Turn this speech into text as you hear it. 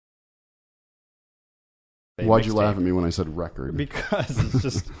Why'd you laugh at me when I said record? Because it's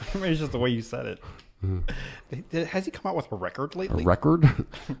just, it's just the way you said it. Has he come out with a record lately? A record?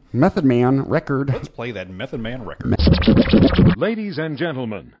 Method Man record. Let's play that Method Man record. Ladies and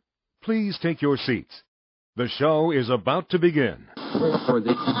gentlemen, please take your seats. The show is about to begin.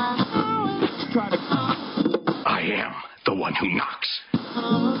 I am the one who knocks.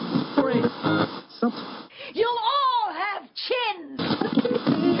 You all have chins!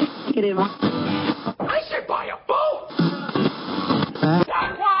 I said buy a boat!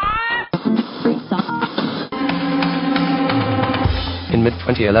 In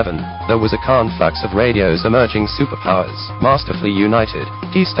mid-2011, there was a conflux of radio's emerging superpowers, masterfully united.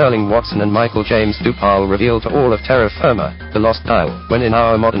 D. Sterling Watson and Michael James Dupal revealed to all of terra firma, the lost dial. When in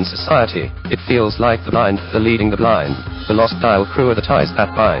our modern society, it feels like the blind are leading the blind. The lost dial crew are the ties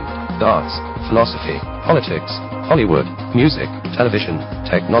that bind. The arts, philosophy, politics, Hollywood, music, television,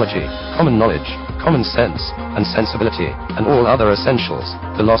 technology, common knowledge, common sense, and sensibility, and all other essentials.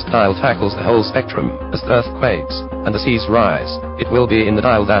 The lost dial tackles the whole spectrum. As the earth quakes, and the seas rise, it will be in the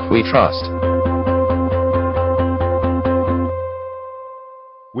dial that we trust.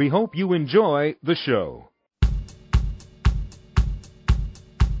 We hope you enjoy the show.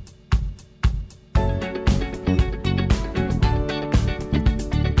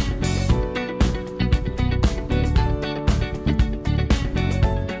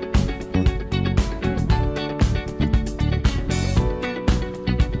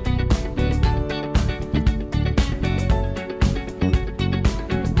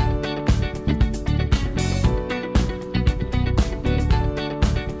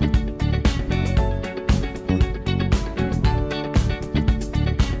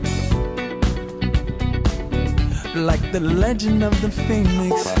 Like the legend of the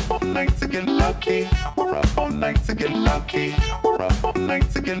phoenix. We're up all night to get lucky. We're up all night to get lucky. We're up all night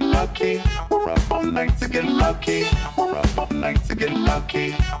to get lucky. We're up all night to get lucky. We're up all night to get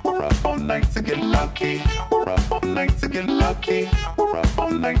lucky. We're up all night to get lucky. We're up all night to get lucky. We're up all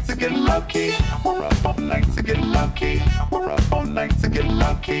night to get lucky. We're up all night to get lucky. We're up all night to get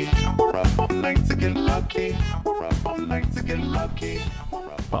lucky. We're up all night to get lucky. We're up all night to get lucky.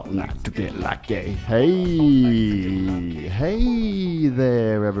 All night to get lucky. Hey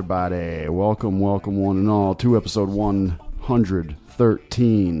there, everybody. Welcome one and all to episode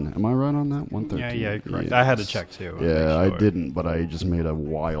 113. Am I right on that? 113. Yeah, correct. Yes. I had to check too. Yeah, I didn't, but I just made a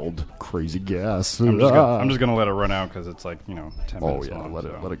wild, crazy guess. I'm just gonna let it run out because it's like 10 minutes. Oh yeah, long, let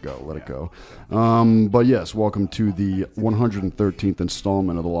it go. But yes, welcome to the 113th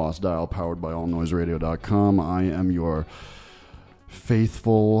installment of the Lost Dial, powered by allnoiseradio.com. I am your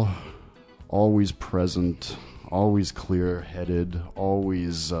faithful, always present, always clear-headed,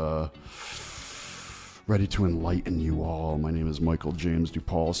 always ready to enlighten you all. My name is Michael James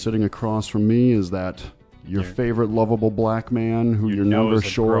Dupal. Sitting across from me is that your favorite lovable black man who you're never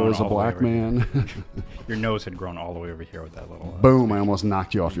sure is a black man. Your nose had grown all the way over here with that little... Boom, I almost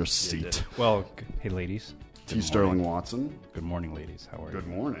knocked you off your seat. Well, hey ladies. T. Sterling Watson. Good morning, ladies. How are you? Good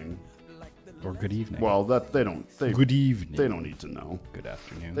morning. Or good evening. Well, good evening. They don't need to know. Good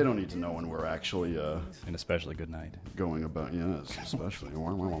afternoon. They don't need to know when we're actually and especially good night. Going about especially.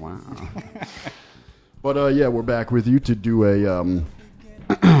 But yeah, we're back with you to do a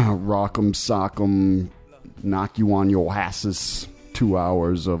rock'em sock'em, knock you on your asses 2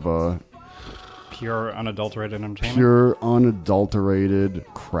 hours of pure unadulterated entertainment. Pure unadulterated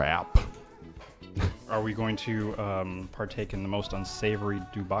crap. Are we going to partake in the most unsavory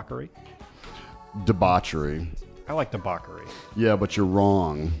debauchery? Debauchery. I like debauchery. Yeah, but you're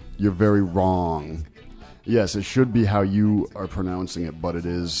wrong. You're very wrong. Yes, it should be how you are pronouncing it, but it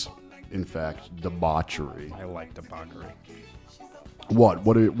is, in fact, debauchery. I like debauchery. What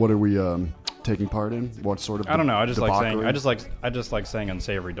are we taking part in? What sort of? I don't know. I just debauchery? like saying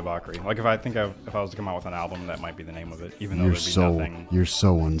unsavory debauchery. Like if I was to come out with an album, that might be the name of it. Even though You're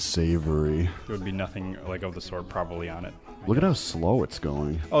so unsavory. There would be nothing like of the sort probably on it. Look at how slow it's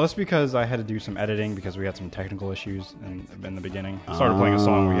going. Oh, that's because I had to do some editing because we had some technical issues in the beginning. I started playing a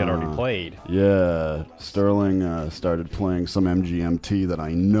song we had already played. Yeah, Sterling started playing some MGMT that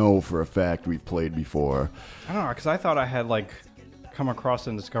I know for a fact we've played before. I don't know, because I thought I had come across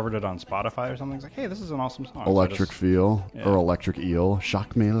and discovered it on Spotify or something. It's like, hey, this is an awesome song. Electric Feel or Electric Eel.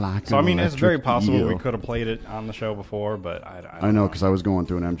 Shock me like so, an I mean, it's very possible eel. we could have played it on the show before, but I know, because I was going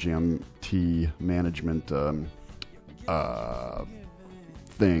through an MGMT management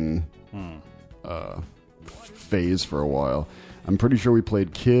thing phase for a while. I'm pretty sure we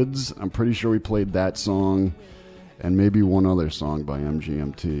played Kids. I'm pretty sure we played that song. and maybe one other song by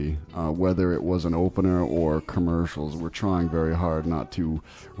MGMT. Whether it was an opener or commercials, we're trying very hard not to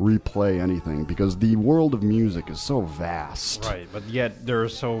replay anything because the world of music is so vast. Right, but yet there are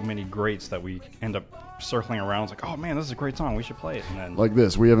so many greats that we end up circling around. It's like, oh man, this is a great song. We should play it. And then, like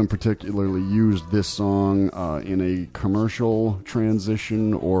this, we haven't particularly used this song in a commercial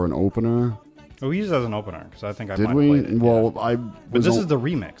transition or an opener. oh, we used it as an opener because I think I Did might we? have played it. Well, yeah. I. But this is the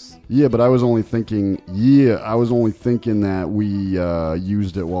remix. Yeah, but I was only thinking. Yeah, I was only thinking that we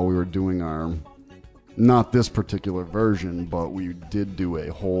used it while we were doing our. Not this particular version, but we did do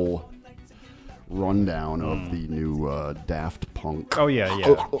a whole rundown of the new Daft Punk. Oh yeah,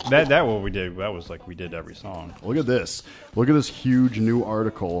 yeah. That what we did. That was like we did every song. Look at this. Look at this huge new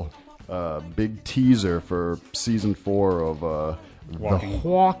article. Big teaser for season 4 of The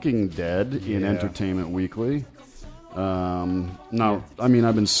Walking Dead in Entertainment Weekly. Now, I mean,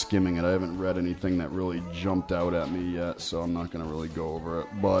 I've been skimming it. I haven't read anything that really jumped out at me yet, so I'm not going to really go over it.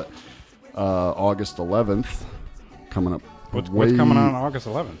 But August 11th, coming up. What's coming on August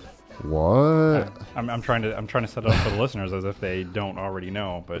 11th? What? I'm trying to set it up for the listeners as if they don't already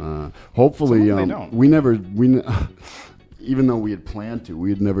know, but hopefully, they don't. Even though we had planned to, we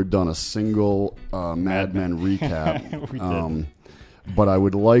had never done a single Mad Men recap. We didn't. But I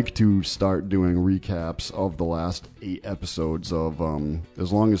would like to start doing recaps of the last 8 episodes of,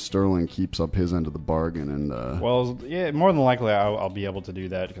 as long as Sterling keeps up his end of the bargain. And well, yeah, more than likely I'll be able to do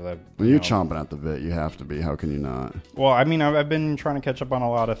that because you're chomping at the bit. You have to be. How can you not? Well, I mean, I've been trying to catch up on a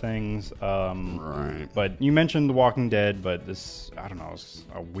lot of things. Right. But you mentioned The Walking Dead, but this, I don't know, it's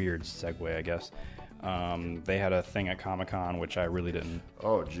a weird segue, I guess. They had a thing at Comic-Con, which I really didn't.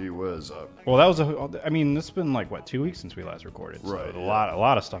 Oh, gee whiz. Well, that was I mean, it's been like, what, 2 weeks since we last recorded. So Right. a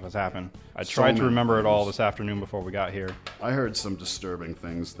lot of stuff has happened. I So tried to many remember it all things. this afternoon before we got here. I heard some disturbing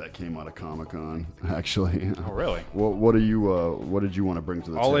things that came out of Comic-Con, actually. Oh, really? What did you want to bring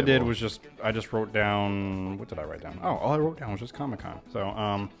to the table? All I did was I just wrote down, what did I write down? Oh, all I wrote down was just Comic-Con.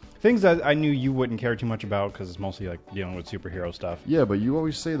 So, things that I knew you wouldn't care too much about because it's mostly like dealing with superhero stuff. Yeah, but you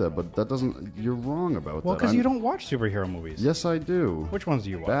always say that, but that doesn't. You're wrong about that. Well, because you don't watch superhero movies. Yes, I do. Which ones do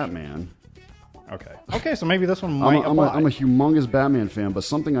you watch? Batman. Okay, so maybe this one might I'm a apply. humongous Batman fan, but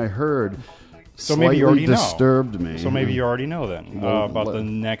something I heard So maybe you slightly already know. disturbed me. So maybe you already know then Well, about let- the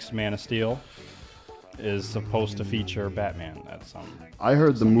next Man of Steel is supposed to feature Batman. That's I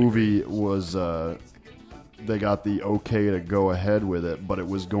heard the movie was. They got the okay to go ahead with it, but it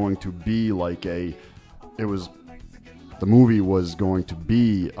was going to be like a. It was. The movie was going to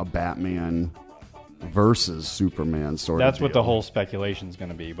be a Batman versus Superman sort of. That's what the deal. whole speculation is going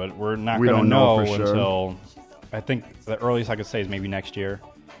to be, but we're not We going to don't know know for sure. until I think the earliest I could say is maybe next year.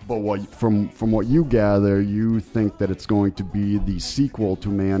 But from what you gather, you think that it's going to be the sequel to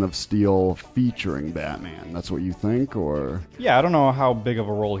Man of Steel featuring Batman. That's what you think, or Yeah, I don't know how big of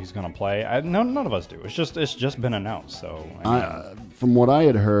a role he's going to play. None of us do. It's just been announced. So I mean, from what I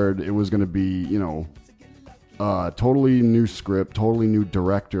had heard, it was going to be totally new script, totally new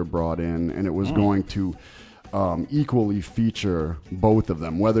director brought in, and it was going to equally feature both of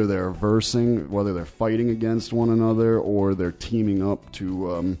them, whether they're versing, whether they're fighting against one another, or they're teaming up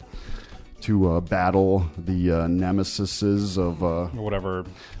to battle the nemesises of. whatever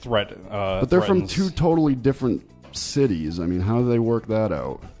threat. But they're from 2 totally different cities. I mean, how do they work that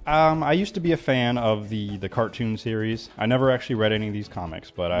out? I used to be a fan of the cartoon series. I never actually read any of these comics,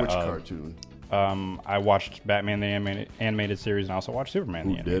 but Which cartoon? I watched Batman the animated series, and I also watched Superman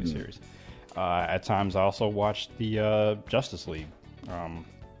the animated series. At times, I also watched the Justice League.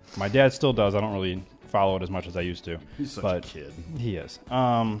 My dad still does. I don't really follow it as much as I used to. He's such but a kid. He is.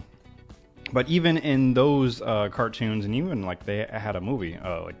 But even in those cartoons, and even like they had a movie,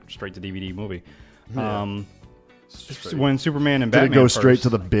 like straight to DVD movie. When Superman and Did Batman it go straight first- to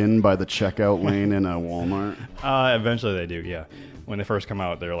the bin by the checkout lane in a Walmart? Eventually they do, yeah. When they first come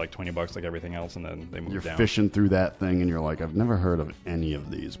out, they're like $20 like everything else, and then they move You're down. fishing through that thing, and you're like, I've never heard of any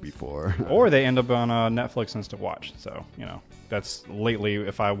of these before. Or they end up on Netflix Instant Watch. So, that's lately,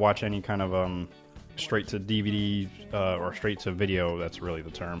 if I watch any kind of straight to DVD or straight to video, that's really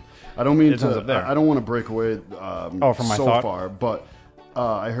the term. I don't mean It ends up there. I don't want to break away from my so thought? far, but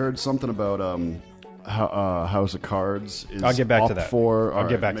I heard something about House of Cards is I'll get back up to that. for. I'll all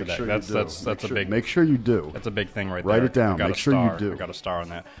get right, back to make that. sure That's- you do. that's Make a sure- big- Make sure you do. That's a big thing right there. Write it down. I got Make a sure you star. do. I got a star on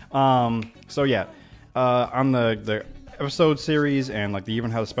that. So yeah, on the episode series, and like they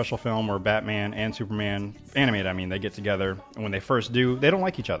even have a special film where Batman and Superman animated. I mean, they get together, and when they first do, they don't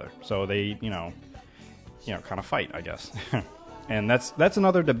like each other, so they kind of fight, I guess. And that's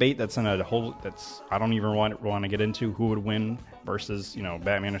another debate that's in a whole. I don't even want to get into who would win versus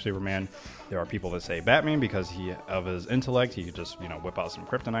Batman or Superman. There are people that say Batman because of his intellect, he could just whip out some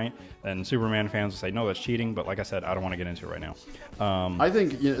kryptonite. Then Superman fans will say no, that's cheating. But like I said, I don't want to get into it right now. I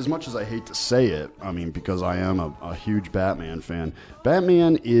think as much as I hate to say it, I mean because I am a huge Batman fan.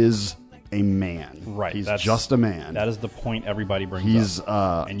 Batman is a man. Right. He's just a man. That is the point everybody brings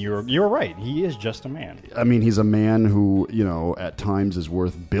up. And you're right. He is just a man. I mean, he's a man who, at times is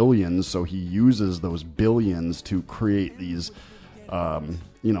worth billions, so he uses those billions to create these,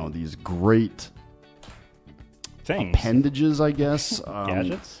 these great things. Appendages, I guess.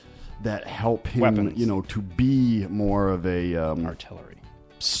 Gadgets? That help him, Weapons. To be more of a... artillery.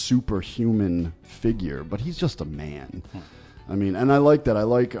 Superhuman figure, but he's just a man. I mean, and I like that. I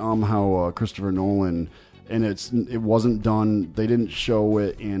like how Christopher Nolan, and it wasn't done. They didn't show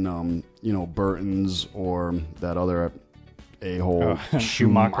it in Burton's or that other a-hole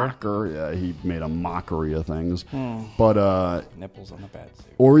Schumacher. Yeah, he made a mockery of things. But nipples on the bat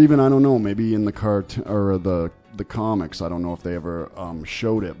suit. Or even I don't know, maybe in the cartoon or the comics. I don't know if they ever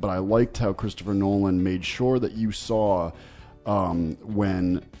showed it, but I liked how Christopher Nolan made sure that you saw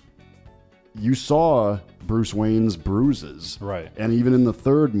when you saw Bruce Wayne's bruises. Right. And even in the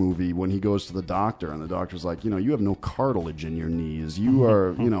third movie, when he goes to the doctor, and the doctor's like, you have no cartilage in your knees. You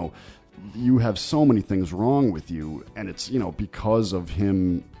are, you have so many things wrong with you. And it's, because of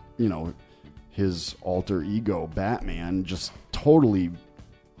him, his alter ego, Batman, just totally,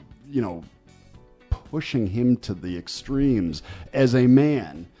 pushing him to the extremes as a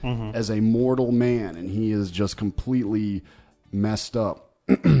man, as a mortal man. And he is just completely messed up.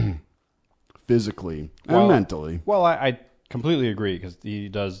 Physically and mentally. Well, I completely agree because he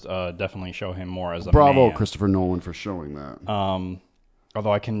does definitely show him more as a Bravo, man. Christopher Nolan, for showing that.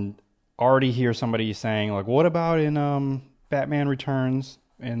 Although I can already hear somebody saying, like, what about in Batman Returns?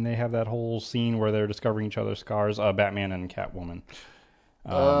 And they have that whole scene where they're discovering each other's scars, Batman and Catwoman.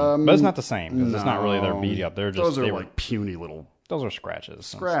 But it's not the same because it's not really their beating up. They're just like puny little. Those are scratches.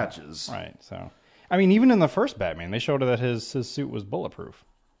 Scratches, right? So, I mean, even in the first Batman, they showed that his suit was bulletproof.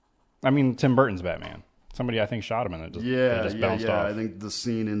 I mean, Tim Burton's Batman. Somebody, I think, shot him and it just bounced off. I think the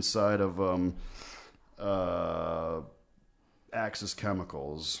scene inside of Axis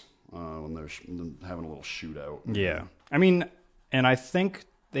Chemicals when they're having a little shootout. Yeah, I mean, and I think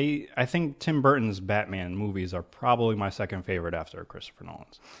Tim Burton's Batman movies are probably my second favorite after Christopher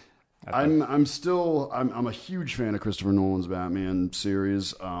Nolan's. I'm a huge fan of Christopher Nolan's Batman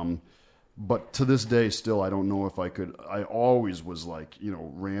series. But to this day, still, I don't know if I could. I always was like,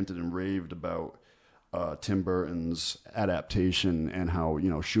 ranted and raved about Tim Burton's adaptation and how,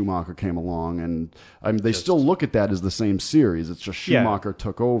 Schumacher came along. And I mean, they still look at that as the same series. It's just Schumacher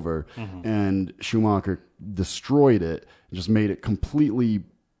took over and Schumacher destroyed it and just made it completely.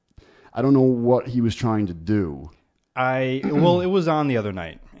 I don't know what he was trying to do. It was on the other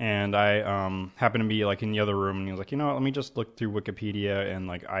night, and I happened to be like in the other room, and he was like, let me just look through Wikipedia and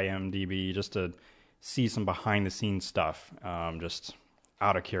like IMDb just to see some behind the scenes stuff, just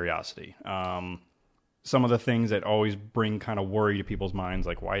out of curiosity. Some of the things that always bring kind of worry to people's minds,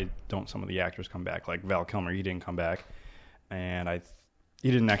 like why don't some of the actors come back? Like Val Kilmer, he didn't come back, and he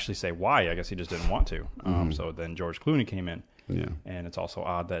didn't actually say why. I guess he just didn't want to. So then George Clooney came in, and it's also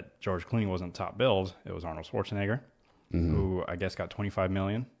odd that George Clooney wasn't top billed. It was Arnold Schwarzenegger. Who I guess got $25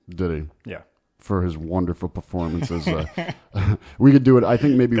 million. Did he? Yeah. For his wonderful performances. We could do it. I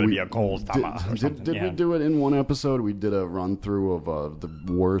think maybe we... be a Coles Thomas or something. Did we do it in one episode? We did a run-through of the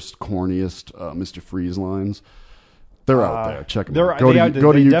worst, corniest Mr. Freeze lines. They're out there. Check them out. Go to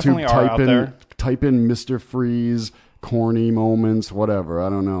YouTube, type in Mr. Freeze, corny moments, whatever. I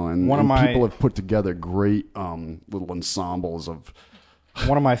don't know. And people have put together great little ensembles of...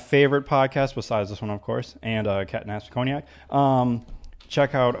 One of my favorite podcasts, besides this one, of course, and Cat and Ass Cognac.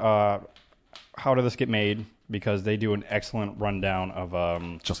 Check out How Did This Get Made, because they do an excellent rundown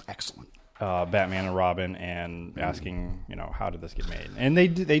of just excellent Batman and Robin, and asking how did this get made, and they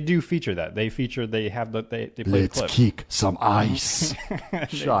do feature that. They play the clip. Let's kick some ice.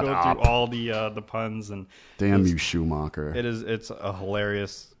 Shut up. Through all the puns and damn you, Schumacher. It's a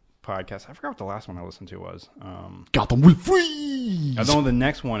hilarious podcast. I forgot what the last one I listened to was. Gotham will freeze. I know the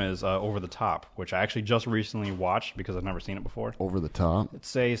next one is Over the Top, which I actually just recently watched because I've never seen it before. Over the Top?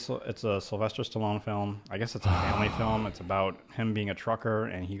 It's a Sylvester Stallone film. I guess it's a family film. It's about him being a trucker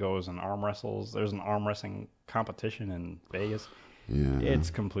and he goes and arm wrestles. There's an arm wrestling competition in Vegas. Yeah.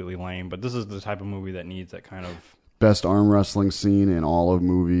 It's completely lame, but this is the type of movie that needs that kind of... Best arm wrestling scene in all of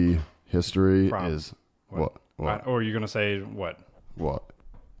movie history is... What? Or you're going to say what? What?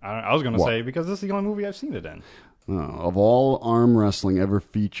 I was going to say, because this is the only movie I've seen it in. Of all arm wrestling ever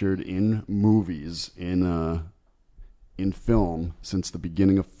featured in movies, in film, since the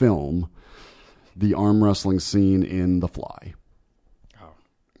beginning of film, the arm wrestling scene in The Fly. Oh.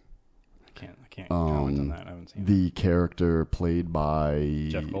 I can't comment on that. I haven't seen the character played by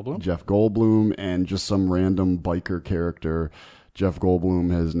Jeff Goldblum? Jeff Goldblum, and just some random biker character. Jeff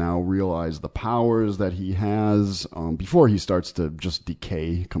Goldblum has now realized the powers that he has before he starts to just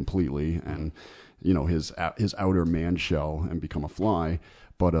decay completely and, you know, his outer man shell and become a fly.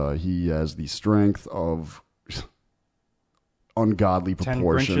 But he has the strength of ungodly 10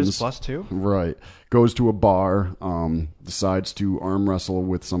 proportions. 10 Grinches plus 2? Right. Goes to a bar, decides to arm wrestle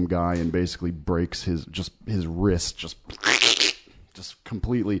with some guy and basically breaks his wrist, just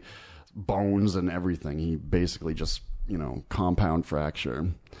completely bones and everything. He basically just, you know, compound fracture.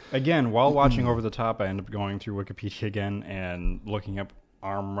 Again, while watching Over the Top, I ended up going through Wikipedia again and looking up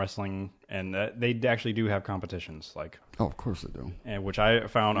arm wrestling, and they actually do have competitions. Like, oh, of course they do. And which I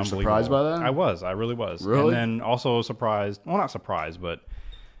found You're unbelievable. Surprised by that? I really was. Really? And then also surprised, well, not surprised, but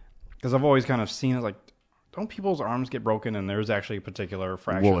because I've always kind of seen it like, don't people's arms get broken? And there's actually a particular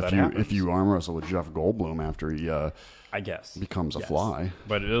fracture that happens. If you arm wrestle with Jeff Goldblum after he, I guess, becomes a fly.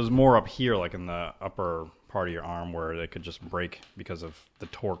 But it was more up here, like in the upper part of your arm, where they could just break because of the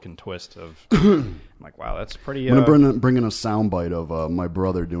torque and twist of. I'm like, wow, that's pretty. I'm gonna bring in a soundbite of my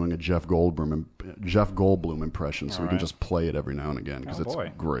brother doing a Jeff Goldblum impression, so we can just play it every now and again because it's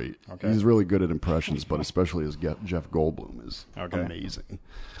great. Okay. He's really good at impressions, but especially as Jeff Goldblum is amazing.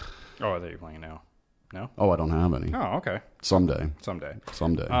 Oh, are they playing now? No. Oh, I don't have any. Oh, okay. Someday.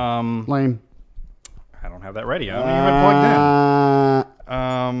 Lame. I don't have that ready. I haven't even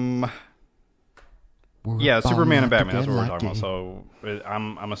plugged in. Yeah, Superman and Batman. That's what we're talking about. So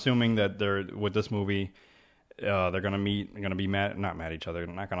I'm assuming that they're with this movie, they're gonna meet. They're gonna be not mad at each other.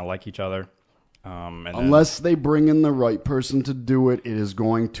 They're not gonna like each other. Unless they bring in the right person to do it, it is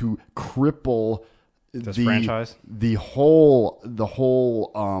going to cripple this franchise. The whole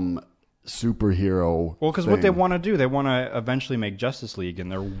superhero. Well, because what they want to do, they want to eventually make Justice League,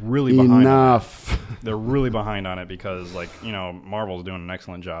 and they're really behind. Enough. They're really behind on it because, like, you know, Marvel's doing an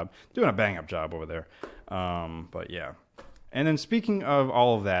excellent job, doing a bang up job over there. But yeah. And then speaking of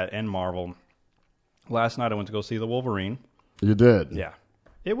all of that and Marvel, last night I went to go see the Wolverine. You did? Yeah.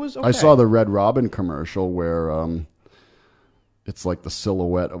 It was okay. I saw the Red Robin commercial where it's like the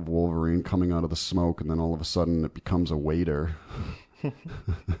silhouette of Wolverine coming out of the smoke, and then all of a sudden it becomes a waiter.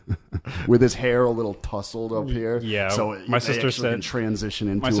 With his hair a little tousled up here. Yeah. So my sister said transition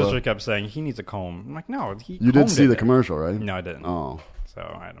into my sister kept saying he needs a comb. I'm like, no, you did see the commercial, right? No, I didn't. Oh. So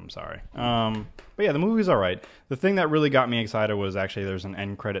I'm sorry. But yeah, the movie's all right. The thing that really got me excited was actually there's an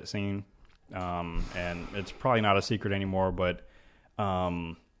end credit scene. And it's probably not a secret anymore, but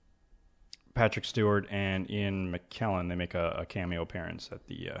Patrick Stewart and Ian McKellen, they make a cameo appearance at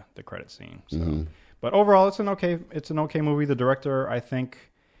the credit scene. So But overall, it's an okay movie. The director, I think,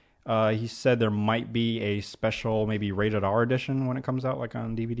 he said there might be a special, maybe rated R edition when it comes out, like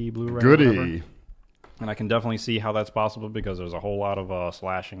on DVD, Blu-ray. Goody. And I can definitely see how that's possible because there's a whole lot of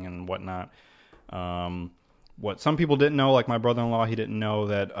slashing and whatnot. What some people didn't know, like my brother-in-law, he didn't know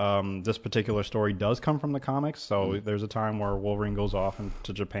that this particular story does come from the comics. So there's a time where Wolverine goes off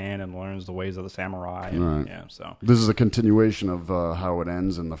to Japan and learns the ways of the samurai. And, right. Yeah. So this is a continuation of how it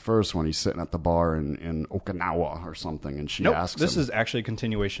ends in the first one. He's sitting at the bar in Okinawa or something, and she asks this him. is actually a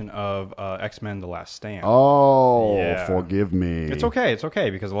continuation of X-Men: The Last Stand. Oh, yeah. Forgive me. It's okay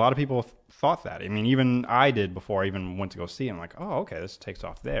because a lot of people thought that. I mean, even I did before I even went to go see it. I'm like, oh, okay, this takes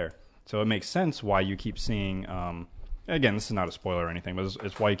off there. So it makes sense why you keep seeing, again, this is not a spoiler or anything, but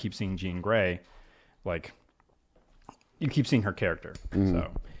it's why you keep seeing Jean Grey. Like, you keep seeing her character.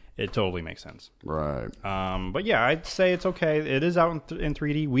 So it totally makes sense. Right. But yeah, I'd say it's okay. It is out in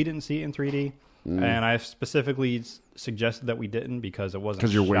 3D. We didn't see it in 3D. And I specifically suggested that we didn't because it wasn't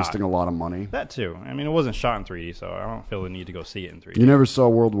because you're wasting a lot of money. That too. I mean, it wasn't shot in 3D, so I don't feel the need to go see it in 3D. You never saw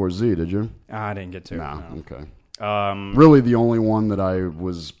World War Z, did you? I didn't get to. No. Okay. Really, the only one that I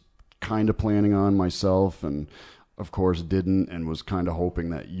was kind of planning on myself, and of course didn't, and was kind of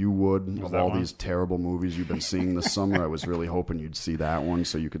hoping that you would. Of all these terrible movies you've been seeing this summer, I was really hoping you'd see that one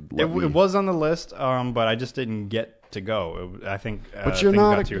so you could let me. It was on the list, but I just didn't get to go. I think. But you're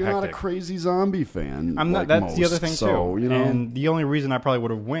not a crazy zombie fan. I'm not. Like that's most, the other thing so, too. You know, and the only reason I probably would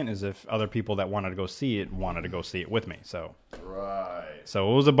have went is if other people that wanted to go see it wanted to go see it with me. So. Right.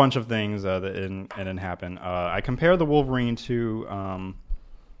 So it was a bunch of things that didn't happen. I compare the Wolverine to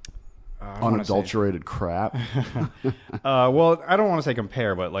unadulterated crap. Well, I don't want to say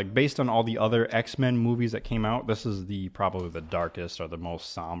compare, but like based on all the other X-Men movies that came out, this is probably the darkest or the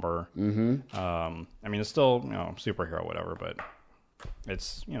most somber. Mm-hmm. I mean, it's still superhero whatever, but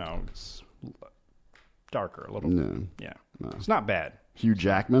it's it's darker a little. No. Yeah, No. It's not bad. Hugh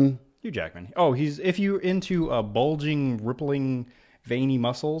Jackman. Oh, if you're into bulging, rippling, veiny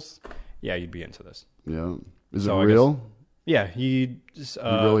muscles, yeah, you'd be into this. Yeah. Is it real? Yeah, he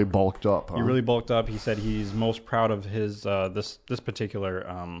really bulked up. Huh? He really bulked up. He said he's most proud of his this particular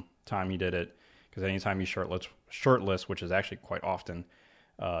time he did it, because anytime he's shirtless, which is actually quite often,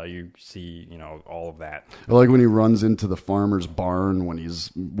 you see all of that. I like when he runs into the farmer's barn when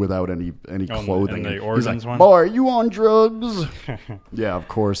he's without any clothing. And the he's organs like, one? "Boy, are you on drugs?" Yeah, of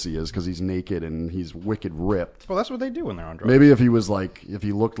course he is, because he's naked and he's wicked ripped. Well, that's what they do when they're on drugs. Maybe if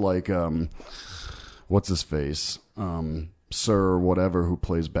he looked like what's his face, Sir whatever who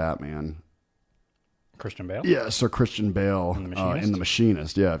plays Batman. Christian Bale? Yeah, Sir Christian Bale in The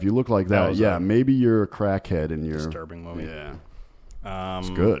Machinist. Yeah, if you look like that, maybe you're a crackhead and you're disturbing movie. Yeah, it's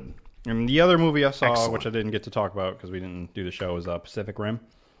good. And the other movie I saw, which I didn't get to talk about because we didn't do the show, is Pacific Rim,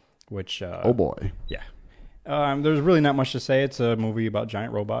 which oh boy, yeah. There's really not much to say. It's a movie about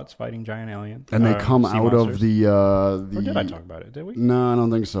giant robots fighting giant aliens. And they come out monsters. of the... Or did I talk about it? Did we? No, I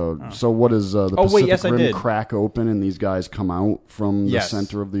don't think so. Oh. So what is the Pacific Rim crack open and these guys come out from the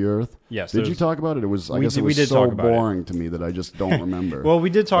center of the earth? Yes. Did you talk about it? I guess it was so boring to me that I just don't remember. Well,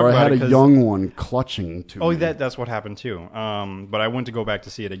 we did talk about it. I had a young one clutching to me. Oh, that's what happened too. But I went to go back to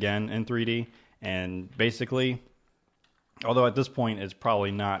see it again in 3D. And basically, although at this point it's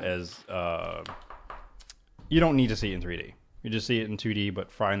probably not as... you don't need to see it in 3D. You just see it in 2D,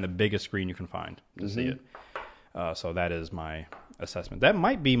 but find the biggest screen you can find to see it. So that is my assessment. That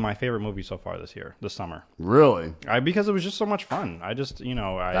might be my favorite movie so far this summer. Really? Because it was just so much fun.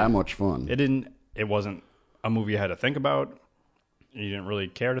 That much fun. It wasn't a movie I had to think about. You didn't really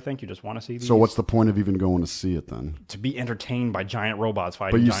care to think. You just want to see these. So what's the point of even going to see it then? To be entertained by giant robots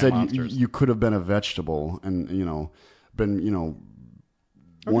fighting giant monsters. But you said you could have been a vegetable and, been,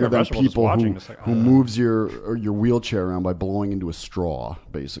 one of them people who moves your wheelchair around by blowing into a straw,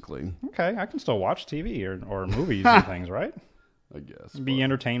 basically. Okay, I can still watch TV or movies and things, right? I guess. Be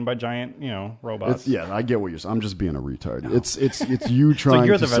entertained by giant, robots. I get what you're saying. I'm just being a retard. No. It's you trying so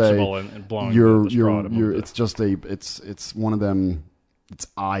you're to the vegetable say and blowing the straw. It's just it's one of them. It's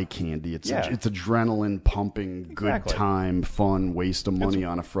eye candy. It's adrenaline pumping, good time, fun, waste of money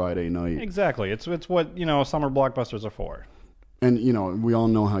on a Friday night. Exactly. It's what summer blockbusters are for. And, we all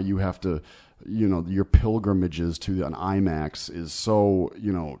know how you have to, your pilgrimages to an IMAX is so,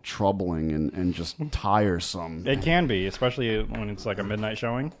 troubling and just tiresome. It can be, especially when it's like a midnight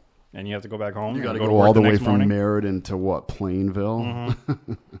showing and you have to go back home. You got to go all the way from Meriden to Plainville?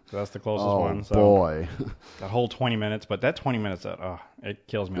 Mm-hmm. So that's the closest one. So boy. The whole 20 minutes, but that 20 minutes, it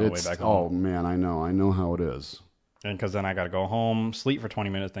kills me on the way back home. Oh, man, I know how it is. And because then I got to go home, sleep for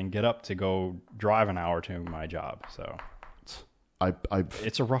 20 minutes, then get up to go drive an hour to my job, so...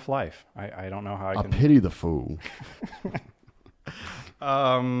 it's a rough life. I don't know how I can... pity the fool.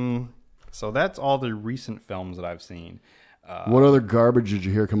 So that's all the recent films that I've seen. What other garbage did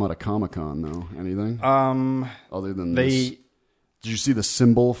you hear come out of Comic-Con, though? Anything? Other than this? Did you see the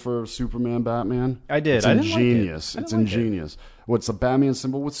symbol for Superman, Batman? I did. It's ingenious. It's ingenious. What's the Batman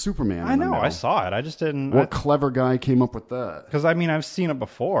symbol with Superman? I know. I saw it. I just didn't... What clever guy came up with that? Because, I've seen it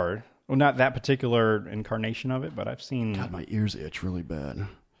before. Well, not that particular incarnation of it, but I've seen... God, my ears itch really bad.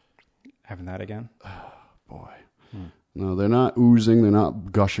 Having that again? Oh, boy. No, they're not oozing. They're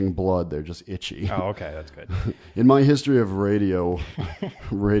not gushing blood. They're just itchy. Oh, okay. That's good. In my history of radio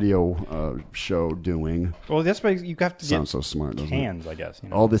show doing... Well, that's why you have to sounds so smart, doesn't cans, it? I guess.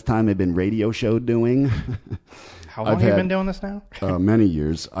 All this time I've been radio show doing. How long have you been doing this now? Many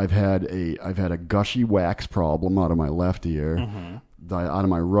years. I've had a gushy wax problem out of my left ear. Mm-hmm. Out of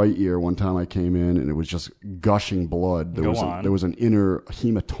my right ear one time I came in and it was just gushing blood. There was an inner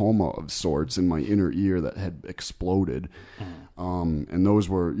hematoma of sorts in my inner ear that had exploded. Mm-hmm. And those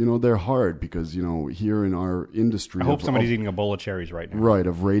were, they're hard because, here in our industry. I hope somebody's eating a bowl of cherries right now. Right,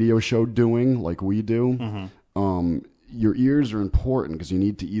 of radio show doing like we do. Mm-hmm. Your ears are important because you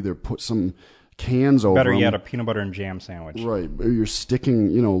need to either put some cans over Better them. yet, a peanut butter and jam sandwich. Right. You're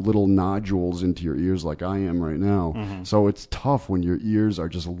sticking, little nodules into your ears like I am right now. Mm-hmm. So it's tough when your ears are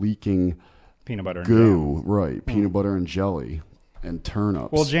just leaking peanut butter goo. And jam. Right. Peanut butter and jelly and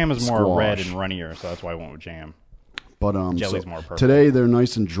turnips. Well, jam is more red and runnier, so that's why I went with jam. But jelly's more purple. Today they're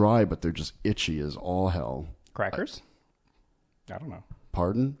nice and dry, but they're just itchy as all hell. Crackers? I don't know.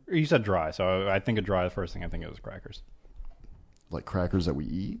 Pardon? You said dry, so I think of dry. The first thing I think of was crackers. Like crackers that we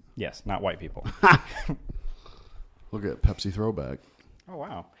eat? Yes, not white people. Look at Pepsi throwback. Oh,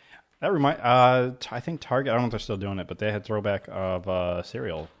 wow. That I think Target, I don't know if they're still doing it, but they had throwback of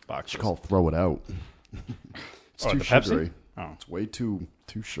cereal boxes. It's called Throw It Out. It's too the sugary. Pepsi? Oh. It's way too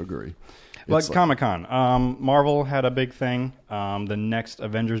sugary. Like Comic-Con. Marvel had a big thing. The next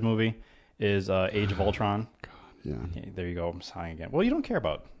Avengers movie is Age of Ultron. God, yeah. There you go. I'm sighing again. Well, you don't care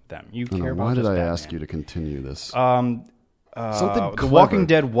about them. You I know. care about Why did I Batman. ask you to continue this? Something clever. The Walking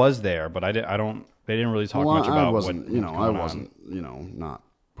Dead was there, but I don't. They didn't really talk much about I wasn't, what I was wasn't, not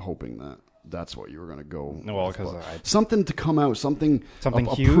hoping that that's what you were going to go. Well, with, because something to come out, something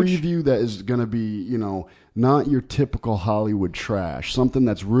a huge? preview that is going to be, not your typical Hollywood trash. Something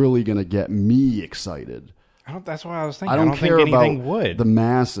that's really going to get me excited. That's what I was thinking. I don't care think anything about would. the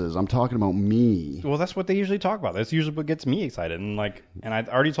masses. I'm talking about me. Well, that's what they usually talk about. That's usually what gets me excited. And I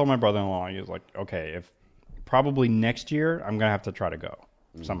already told my brother-in-law. He was like, "Okay, if probably next year, I'm gonna have to try to go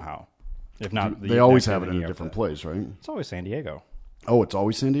somehow. If not, They always have it in a different place, right? It's always San Diego. Oh, it's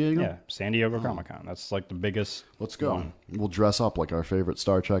always San Diego? Yeah, San Diego Comic-Con. That's like the biggest. Let's go. one. We'll dress up like our favorite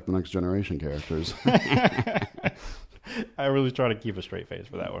Star Trek The Next Generation characters. I really try to keep a straight face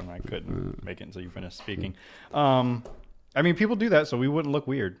for that one. I couldn't make it until you finished speaking. I mean, people do that, so we wouldn't look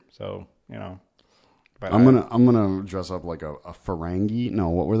weird. So, But I'm gonna dress up like a Ferengi. No,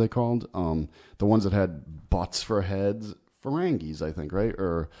 what were they called? The ones that had butts for heads. Ferengis, I think, right?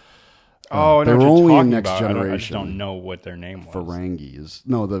 Or I they know were what you're only in talking Next about. Generation. I just don't know what their name was. Ferengis.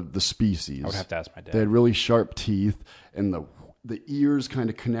 No, the species. I would have to ask my dad. They had really sharp teeth, and the ears kind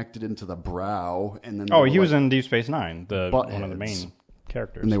of connected into the brow, and then he was in Deep Space Nine, one of the main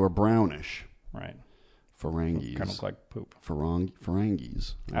characters, and they were brownish. Right. Ferengis. Kind of look like poop.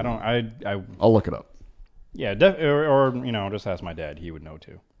 Ferengis. I'll look it up. Yeah, or just ask my dad. He would know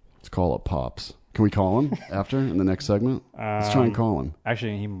too. Let's call up Pops. Can we call him after in the next segment? Let's try and call him.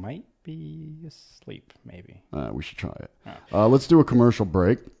 Actually, he might be asleep. Maybe. We should try it. Let's do a commercial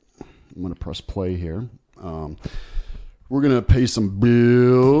break. I'm going to press play here. We're going to pay some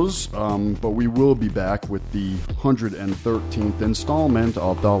bills, but we will be back with the 113th installment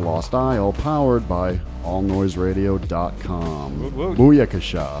of The Lost Isle, powered by allnoiseradio.com.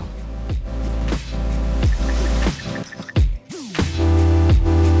 Booyakasha.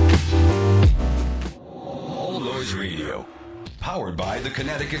 All Noise Radio. Powered by the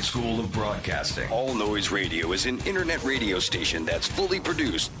Connecticut School of Broadcasting. All Noise Radio is an internet radio station that's fully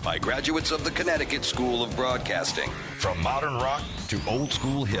produced by graduates of the Connecticut School of Broadcasting. From modern rock to old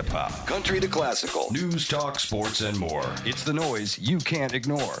school hip hop, country to classical, news, talk, sports, and more. It's the noise you can't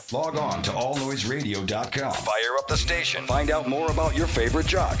ignore. Log on to allnoiseradio.com. Fire up the station. Find out more about your favorite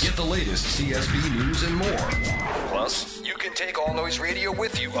jocks. Get the latest CSB news and more. Plus, you can take All Noise Radio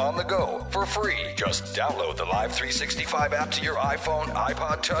with you on the go for free. Just download the Live 365 app to your iPhone,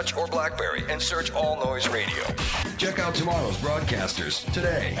 iPod Touch, or BlackBerry and search All Noise Radio. Check out tomorrow's broadcasters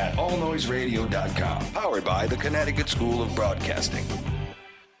today at allnoiseradio.com. Powered by the Connecticut School of Broadcasting.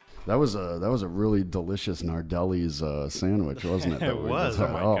 That was a really delicious Nardelli's sandwich, wasn't it? It was. Oh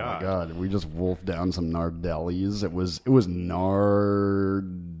my god! We just wolfed down some Nardelli's. It was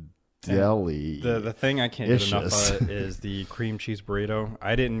Nardelli. The thing I can't get enough of is the cream cheese burrito.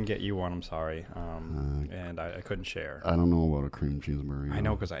 I didn't get you one. I'm sorry, and I couldn't share. I don't know about a cream cheese burrito. I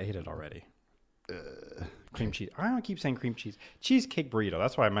know because I ate it already. Cream cheese. I don't keep saying cream cheese. Cheesecake burrito.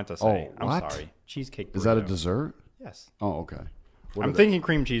 That's what I meant to say. Oh, what? I'm sorry. Cheesecake burrito. Is that a dessert? Yes. Oh, okay. I'm thinking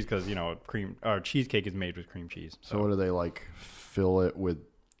cream cheese because cheesecake is made with cream cheese. So what do they fill it with?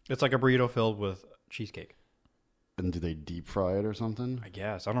 It's like a burrito filled with cheesecake. And do they deep fry it or something? I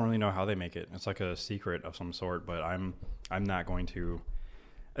guess. I don't really know how they make it. It's like a secret of some sort, but I'm not going to.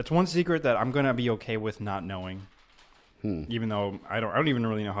 It's one secret that I'm going to be okay with not knowing. Even though I don't even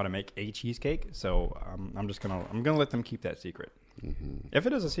really know how to make a cheesecake, so I'm gonna let them keep that secret. Mm-hmm. If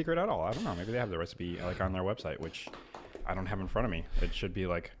it is a secret at all, I don't know. Maybe they have the recipe on their website, which I don't have in front of me. It should be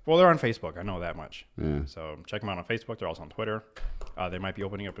they're on Facebook. I know that much. Yeah. So check them out on Facebook. They're also on Twitter. They might be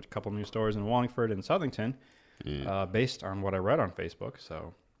opening up a couple new stores in Wallingford and Southington, based on what I read on Facebook.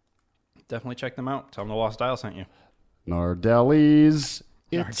 So definitely check them out. Tell them the Lost Isle sent you. Nardelli's.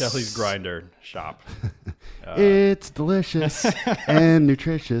 Nardelli's Grinder Shop. It's delicious and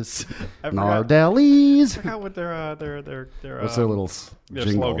nutritious. Nardelli's. I forgot what their what's their little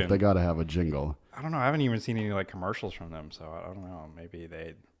jingle? Slogan. They got to have a jingle. I don't know. I haven't even seen any commercials from them, so I don't know. Maybe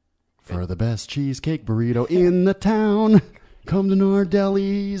they for the best cheesecake burrito in the town. Come to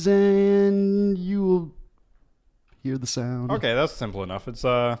Nardelli's and you will hear the sound. Okay, that's simple enough. It's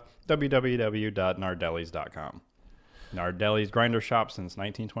www.nardellis.com. Nardelli's Grinder Shop since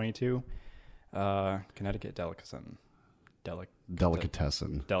 1922. Connecticut delicacy.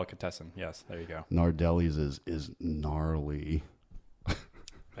 Delicatessen. Delicatessen. Yes, there you go. Nardelli's is gnarly.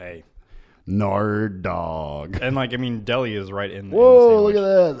 Hey. Nard dog. And deli is right in. Whoa! In the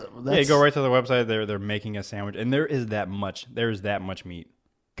look at that. Yeah, you go right to the website. They're making a sandwich, and there's that much meat.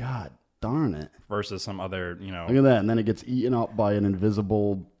 God darn it! Versus some other, Look at that, and then it gets eaten up by an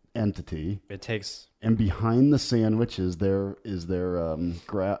invisible entity. It takes. And behind the sandwich is their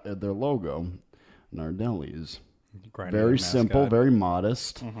logo, Nardelli's. Very simple, very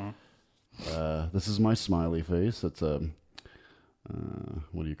modest. Mm-hmm. This is my smiley face. It's a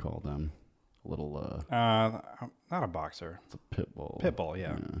what do you call them? A little not a boxer. It's a pit bull. Pit bull,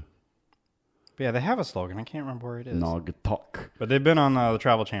 yeah. But yeah, they have a slogan. I can't remember where it is. Nagatok. But they've been on the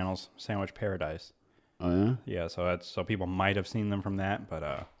travel channels, Sandwich Paradise. Oh yeah. Yeah, so people might have seen them from that,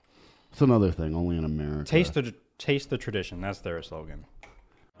 but it's another thing only in America. Taste the tradition. That's their slogan.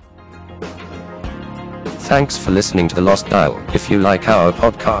 Thanks for listening to The Lost Dial. If you like our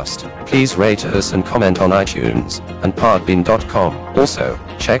podcast, please rate us and comment on iTunes and Podbean.com. Also,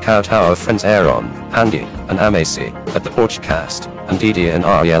 check out our friends Aaron, Andy, and Amacy at The Porchcast, and Didi and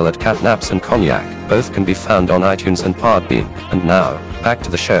Ariel at Catnaps and Cognac. Both can be found on iTunes and Podbean. And now, back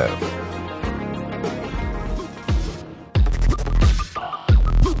to the show.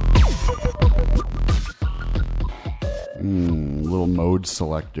 Little mode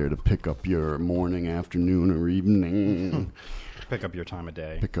selector to pick up your morning, afternoon, or evening. Pick up your time of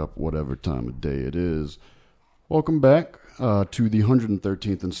day. Pick up whatever time of day it is. Welcome back to the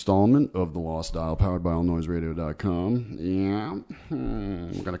 113th installment of The Lost Dial, powered by allnoiseradio.com. Yeah.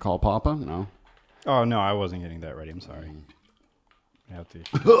 We're going to call Papa? No. Oh, no, I wasn't getting that ready. I'm sorry. I have to.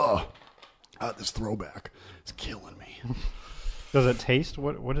 This throwback is killing me. Does it taste?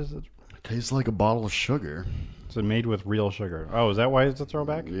 What is it? It tastes like a bottle of sugar. Is it made with real sugar? Oh, is that why it's a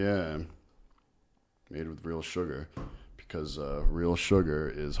throwback? Yeah. Made with real sugar. Because real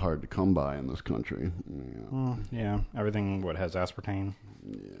sugar is hard to come by in this country. Yeah. Everything, has aspartame,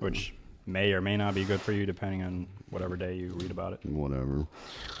 which may or may not be good for you depending on whatever day you read about it. Whatever.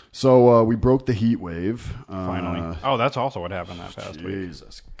 So we broke the heat wave. Finally. Oh, that's also what happened that past week.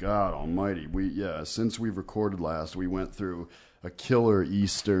 Jesus, God almighty. Since we've recorded last, we went through a killer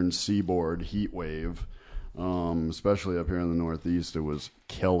eastern seaboard heat wave. Especially up here in the Northeast, it was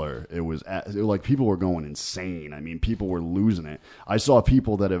killer. It was like people were going insane. I mean, people were losing it. I saw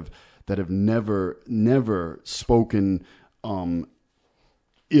people that have never spoken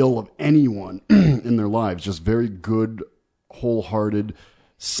ill of anyone in their lives. Just very good, wholehearted,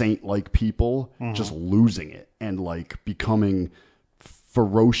 saint-like people, just losing it and like becoming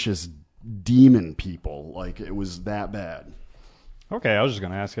ferocious demon people. Like it was that bad. Okay, I was just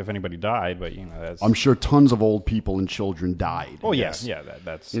going to ask if anybody died, but that's. I'm sure tons of old people and children died. Oh yes, yeah,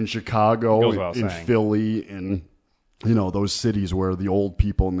 that's in Chicago, in Philly, in those cities where the old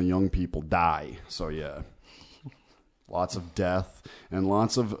people and the young people die. So yeah, lots of death and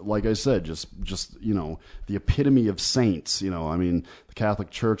lots of, like I said, just the epitome of saints. I mean, the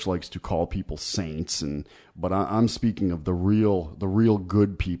Catholic Church likes to call people saints, but I'm speaking of the real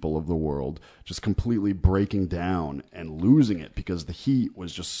good people of the world, just completely breaking down and losing it because the heat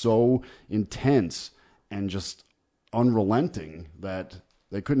was just so intense and just unrelenting that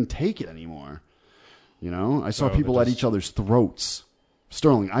they couldn't take it anymore. I saw people at each other's throats.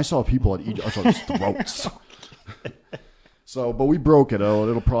 Sterling, I saw people at each other's throats. So, but we broke it out.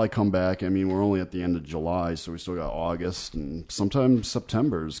 It'll probably come back. I mean, we're only at the end of July, so we still got August, and sometimes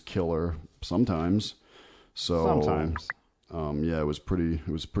September's killer. Sometimes. So, sometimes. Yeah, it was pretty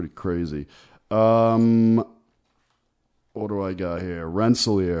crazy. What do I got here?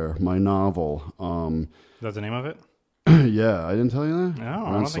 Rensselaer, my novel. Is that the name of it? Yeah, I didn't tell you that? No,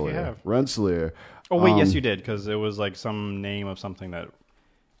 I don't think you have. Rensselaer. Oh, wait, yes, you did, because it was like some name of something that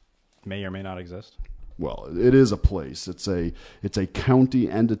may or may not exist. Well, it is a place. It's a county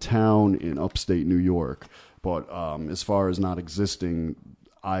and a town in upstate New York. But as far as not existing,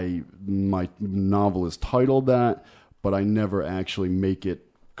 my novel is titled that, but I never actually make it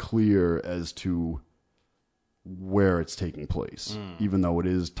clear as to where it's taking place, even though it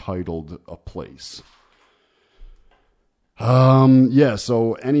is titled a place. Yeah,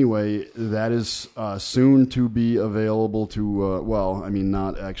 so anyway, that is soon to be available to,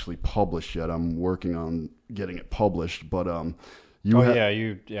 not actually published yet. I'm working on getting it published, but I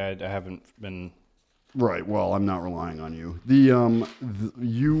haven't been... Right, well, I'm not relying on you.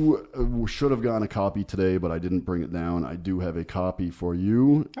 You should have gotten a copy today, but I didn't bring it down. I do have a copy for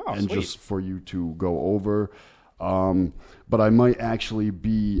you, and sweet. Just for you to go over. But I might actually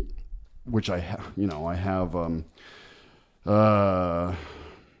be, which I have...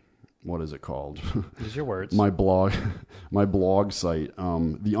 what is it called? Use your words. my blog site,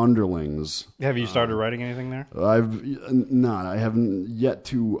 The Underlings. Have you started writing anything there? I've not. I haven't yet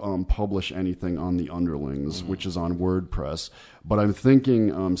to publish anything on The Underlings, which is on WordPress. But I'm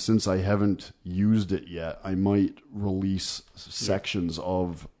thinking, since I haven't used it yet, I might release sections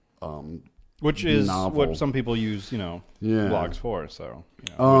of which is novel. what some people use, blogs for. So,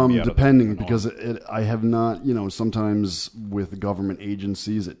 depending, because I have not, sometimes with government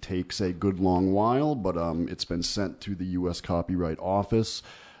agencies, it takes a good long while, but it's been sent to the U.S. Copyright Office.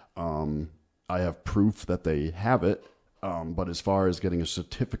 I have proof that they have it, but as far as getting a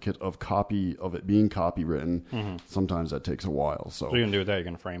certificate of it being copywritten, sometimes that takes a while. So you're gonna do with that? You're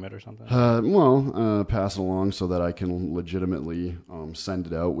gonna frame it or something? Pass it along so that I can legitimately send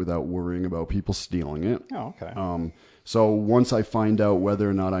it out without worrying about people stealing it. Oh, okay. So once I find out whether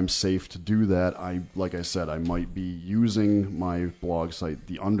or not I'm safe to do that, like I said, I might be using my blog site,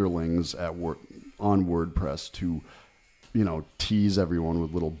 The Underlings, on WordPress to, tease everyone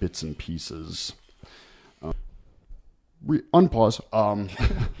with little bits and pieces. Unpause.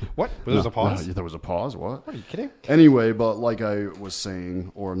 What? There's a pause? No, there was a pause. What? Are you kidding? Anyway, but like I was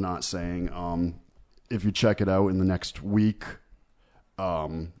saying, or not saying, if you check it out in the next week,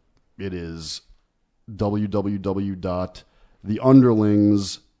 it is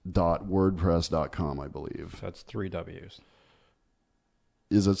www.theunderlings.wordpress.com, I believe. That's 3 W's.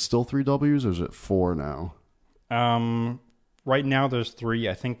 Is it still 3 W's or is it 4 now? Right now there's 3.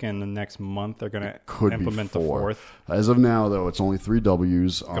 I think in the next month they're going to implement the 4th. As of now, though, it's only 3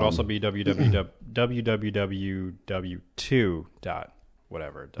 W's. It could also be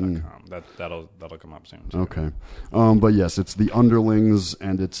www.whatever.com. That'll come up soon. Too. Okay. But yes, it's The Underlings,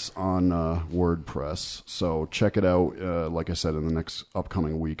 and it's on WordPress. So check it out. Like I said, in the next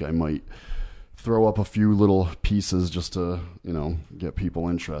upcoming week, I might throw up a few little pieces just to, get people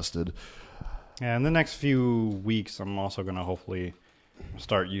interested. Yeah, in the next few weeks, I'm also going to hopefully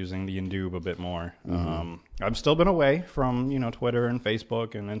start using the Indube a bit more. I've still been away from, Twitter and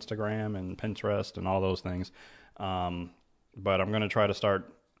Facebook and Instagram and Pinterest and all those things. But I'm going to try to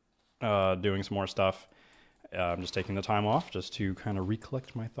start doing some more stuff. I'm just taking the time off just to kind of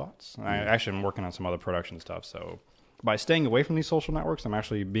recollect my thoughts. I'm working on some other production stuff. So by staying away from these social networks, I'm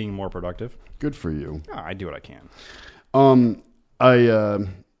actually being more productive. Good for you. I do what I can. I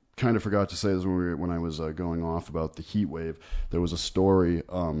kind of forgot to say this when I was going off about the heat wave. There was a story.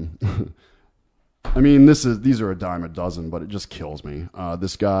 I mean, these are a dime a dozen, but it just kills me.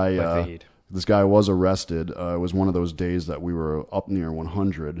 This guy was arrested. It was one of those days that we were up near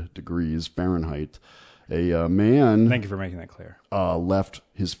 100 degrees Fahrenheit. A man. Thank you for making that clear. Left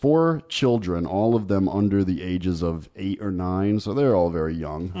his 4 children, all of them under the ages of 8 or 9, so they're all very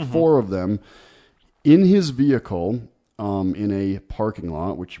young. 4 of them in his vehicle. In a parking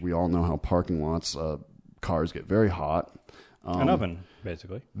lot, which we all know how parking lots, cars get very hot. An oven,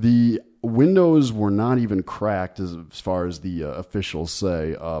 basically. The windows were not even cracked, as far as the officials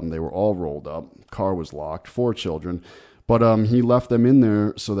say. They were all rolled up. Car was locked. 4 children. But he left them in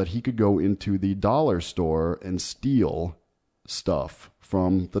there so that he could go into the dollar store and steal stuff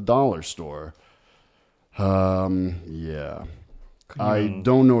from the dollar store. Yeah. I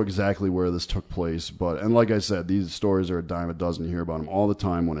don't know exactly where this took place, and like I said, these stories are a dime a dozen. You hear about them all the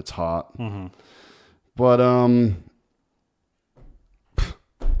time when it's hot. But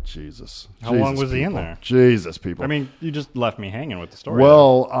Jesus. How long was he in there? Jesus, people. I mean, you just left me hanging with the story.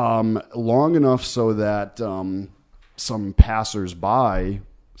 Well, long enough so that some passers-by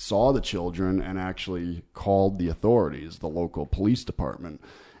saw the children and actually called the authorities, the local police department,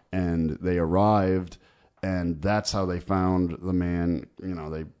 and they arrived. And that's how they found the man.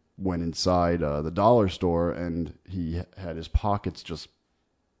 They went inside the dollar store, and he had his pockets just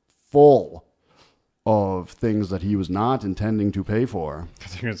full of things that he was not intending to pay for.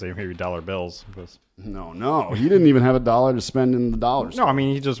 You're going to say maybe dollar bills. No. He didn't even have $1 to spend in the dollar store. No, I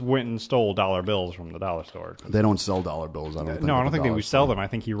mean, he just went and stole dollar bills from the dollar store. They don't sell dollar bills, I don't think. No, I don't think they would sell them. I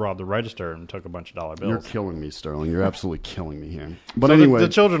think he robbed the register and took a bunch of dollar bills. You're killing me, Sterling. You're absolutely killing me here. But so anyway. The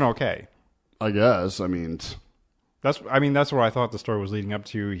children are okay. I guess. I mean, that's what I thought the story was leading up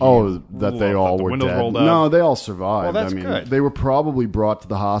to. That they all were dead. Rolled up. No, they all survived. Well, that's good. They were probably brought to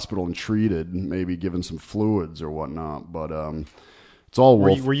the hospital and treated, maybe given some fluids or whatnot. But it's all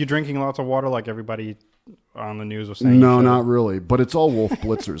Wolf. Were you drinking lots of water like everybody on the news was saying? No, not really. But it's all Wolf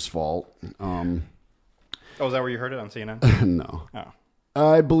Blitzer's fault. Oh, is that where you heard it on CNN? No. Oh.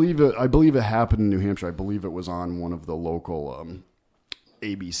 I believe it happened in New Hampshire. I believe it was on one of the local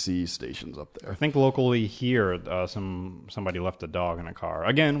ABC stations up there. I think locally here, somebody left a dog in a car.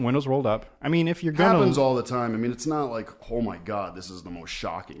 Again, windows rolled up. I mean, if you're gonna Happens all the time. I mean, it's not like, oh my God, this is the most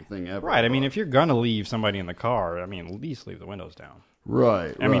shocking thing ever. right. I mean, if you're gonna leave somebody in the car, I mean, at least leave the windows down.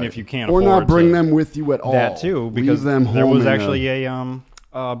 Right. I mean, if you can't or afford not bring to- them with you at all. That too, because Leave them home there was in actually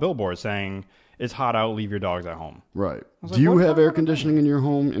a billboard saying it's hot out, leave your dogs at home. Right. was Do like, you what? have air conditioning in your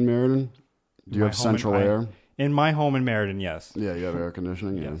home in Meriden? Do you have central air? In my home in Meriden, yes. Yeah, you have air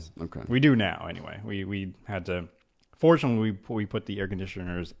conditioning? Yeah. Yes. Okay. We do now, anyway. We had to. Fortunately, we put the air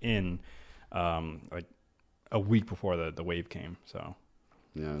conditioners in like a week before the wave came. So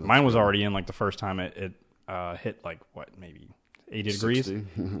Yeah, mine was already in like the first time it hit like what, maybe 80 degrees. 60?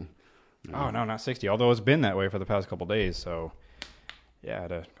 Oh no, not 60. Although it's been that way for the past couple days. So yeah, I had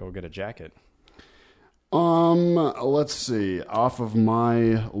to go get a jacket. Let's see. Off of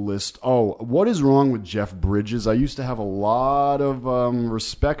my list. Oh, what is wrong with Jeff Bridges? I used to have a lot of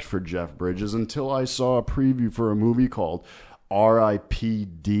respect for Jeff Bridges until I saw a preview for a movie called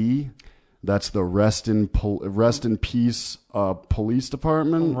R.I.P.D. That's the Rest in Peace Police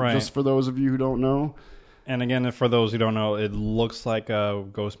Department. Right. Just for those of you who don't know. And again, for those who don't know, it looks like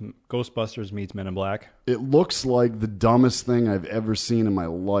Ghostbusters meets Men in Black. It looks like the dumbest thing I've ever seen in my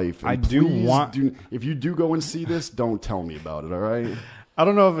life. And if you do go and see this, don't tell me about it, all right? I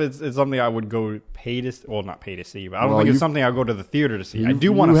don't know if it's something I would go pay to... Well, not pay to see, but I don't think it's something I'll go to the theater to see. I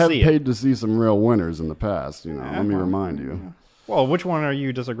do want to see it. You have paid to see some real winners in the past, let me remind you. Well, which one are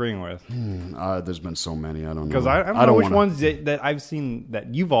you disagreeing with? There's been so many, I don't know. Because I don't know which ones that I've seen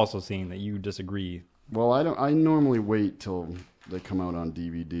that you've also seen that you disagree. Well, I normally wait till they come out on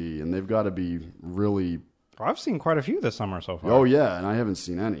DVD, and they've got to be really... Well, I've seen quite a few this summer so far. Oh, yeah, and I haven't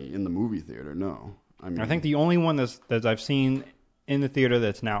seen any in the movie theater, no. I think the only one that I've seen in the theater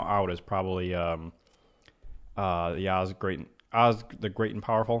that's now out is probably the Oz the Great and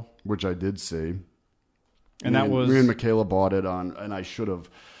Powerful. Which I did see. And me and Michaela bought it on, and I should have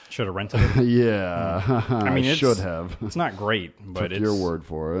rented it. Yeah, I mean, I should have. It's not great, but took your word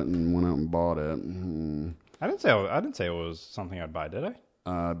for it and went out and bought it. I didn't say it was something I'd buy, did I?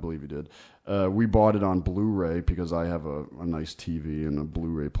 I believe you did. We bought it on Blu-ray because I have a nice TV and a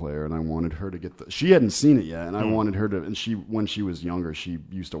Blu-ray player, and I wanted her to get she hadn't seen it yet, and I wanted her to. And when she was younger, she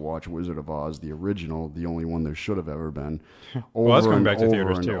used to watch Wizard of Oz, the original, the only one there should have ever been. Well, that's coming back to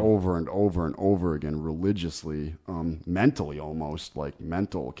theaters too. Over and over and over again, religiously, mentally almost, like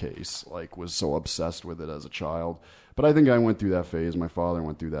mental case, like was so obsessed with it as a child. But I think I went through that phase. My father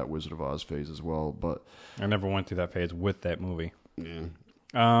went through that Wizard of Oz phase as well. But I never went through that phase with that movie. Yeah.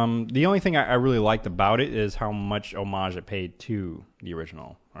 The only thing I really liked about it is how much homage it paid to the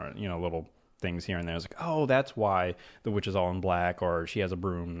original, or little things here and there. It's like, oh, that's why the witch is all in black, or she has a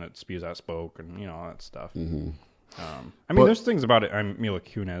broom that spews out smoke, and all that stuff. Mm-hmm. I mean, there's things about it. I'm Mila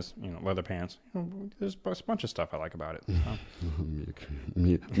Kunis, leather pants. There's a bunch of stuff I like about it.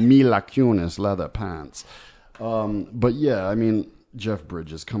 Mila Kunis, leather pants. But yeah, I mean, Jeff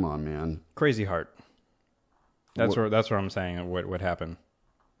Bridges, come on, man. Crazy Heart. That's what I'm saying. What happened?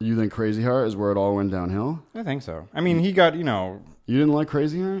 You think Crazy Heart is where it all went downhill? I think so. I mean, he got, You didn't like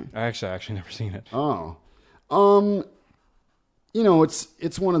Crazy Heart? I actually never seen it. Oh.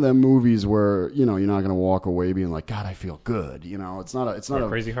 It's one of them movies where, you're not going to walk away being like, God, I feel good. It's not a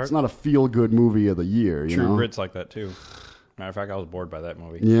Crazy Heart? It's not a feel good movie of the year, True Grit's like that too. Matter of fact, I was bored by that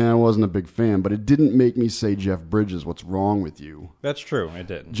movie. Yeah, I wasn't a big fan, but it didn't make me say, Jeff Bridges, what's wrong with you? That's true. It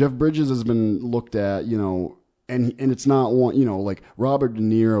didn't. Jeff Bridges has been looked at, and it's not one, like Robert De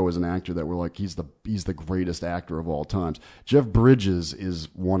Niro is an actor that we're like, he's the greatest actor of all times. Jeff Bridges is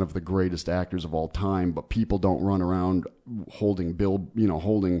one of the greatest actors of all time, but people don't run around holding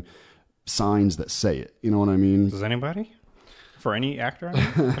holding signs that say it. You know what I mean? Does anybody? For any actor?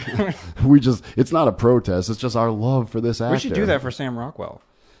 It's not a protest. It's just our love for this actor. We should do that for Sam Rockwell.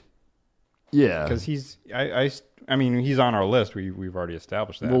 Yeah. Because he's on our list. We've already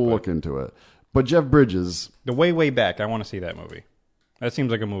established that. We'll look into it. But Jeff Bridges... The Way Back, I want to see that movie. That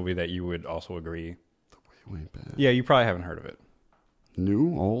seems like a movie that you would also agree. The Way Back. Yeah, you probably haven't heard of it.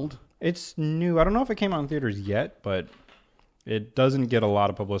 New? Old? It's new. I don't know if it came out in theaters yet, but it doesn't get a lot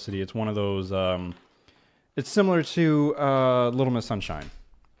of publicity. It's one of those... it's similar to Little Miss Sunshine.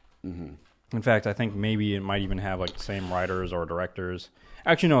 Mm-hmm. In fact, I think maybe it might even have like the same writers or directors.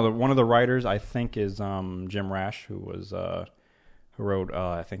 Actually, no. One of the writers I think is Jim Rash, who wrote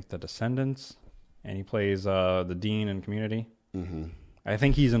I think The Descendants, and he plays the dean in Community. Mm-hmm. I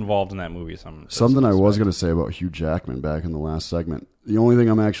think he's involved in that movie. Something I was going to say about Hugh Jackman back in the last segment. The only thing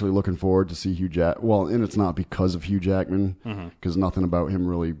I'm actually looking forward to see Hugh Jackman. Well, and it's not because of Hugh Jackman, because nothing about him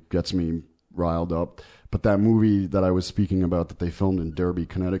really gets me riled up. But that movie that I was speaking about that they filmed in Derby,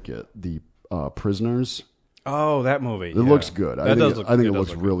 Connecticut, the Prisoners. Oh, that movie. It looks good. I think it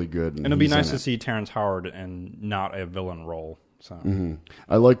looks really good. And it'll be nice to see Terrence Howard in not a villain role. So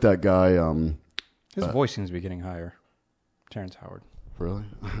I like that guy. His voice seems to be getting higher. Terrence Howard. Really?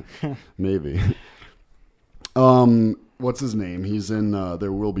 Maybe. What's his name? He's in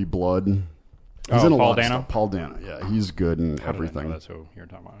There Will Be Blood. He's in a Paul lot of Dano? stuff. Paul Dano. Yeah, he's good in everything. I didn't know that's who you're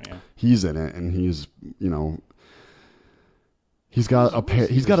talking about. Yeah. He's in it, and he's he's got a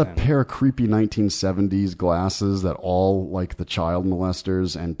pair of creepy 1970s glasses that all like the child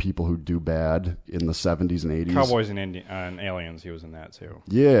molesters and people who do bad in the 70s and 80s. Cowboys and Aliens. He was in that too.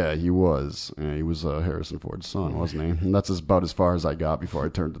 Yeah, he was. Yeah, he was Harrison Ford's son, wasn't he? And that's about as far as I got before I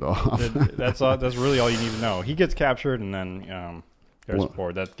turned it off. That's really all you need to know. He gets captured, and then Harrison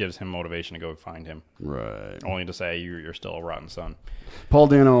Ford, that gives him motivation to go find him. Right. Only to say you're still a rotten son. Paul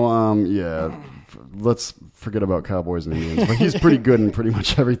Dano, let's forget about Cowboys and Indians, but he's pretty good in pretty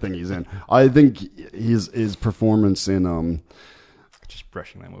much everything he's in. I think his performance in just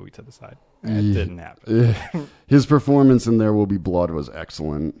brushing that movie to the side. It didn't happen. His performance in There Will Be Blood was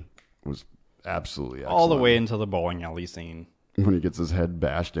excellent. Was absolutely excellent. All the way into the bowling alley scene. When he gets his head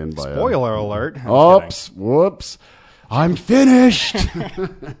bashed in by Spoiler alert. Whoops. I'm finished.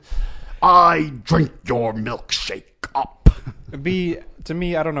 I drink your milkshake up. To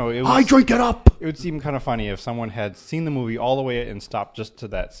me, I don't know. I drink it up. It would seem kind of funny if someone had seen the movie all the way and stopped just to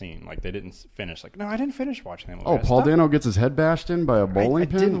that scene. Like, they didn't finish. Like, no, I didn't finish watching that movie. Oh, Paul Dano gets his head bashed in by a bowling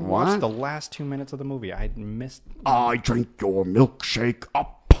pin? I didn't watch the last 2 minutes of the movie. I missed. I drink your milkshake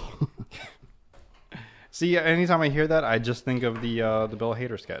up. See, anytime I hear that, I just think of the Bill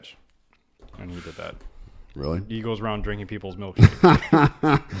Hader sketch. And he did that. Really? He goes around drinking people's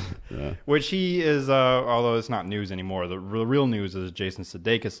milkshake. Yeah. Which he is, although it's not news anymore, the real news is Jason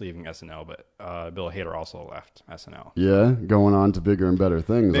Sudeikis leaving SNL, but Bill Hader also left SNL. Yeah, going on to bigger and better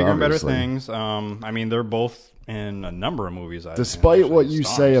things, Bigger and better things. I mean, they're both in a number of movies. Despite what you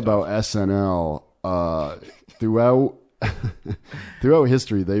say about SNL, throughout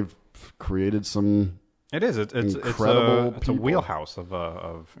history, they've created some incredible it's a wheelhouse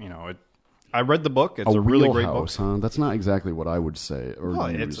of I read the book. It's a really great book. Huh? That's not exactly what I would say.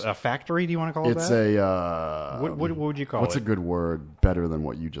 It's a factory. Do you want to call it that? It's a... what would you call it? What's a good word better than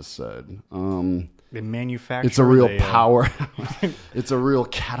what you just said? They manufacture... It's a real power. It's a real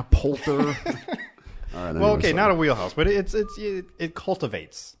catapulter. All right, well, okay, not a wheelhouse, but it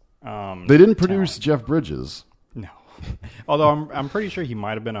cultivates. They didn't produce talent. Jeff Bridges. No. Although I'm pretty sure he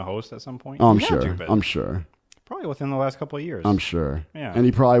might have been a host at some point. Oh, I'm sure. Probably within the last couple of years. I'm sure. Yeah. And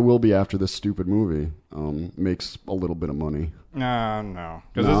he probably will be after this stupid movie. Makes a little bit of money. No.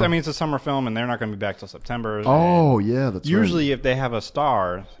 Because it's a summer film, and they're not going to be back till September. Oh, yeah, that's usually if they have a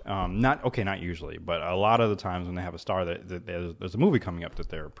star, not usually, but a lot of the times when they have a star, there's a movie coming up that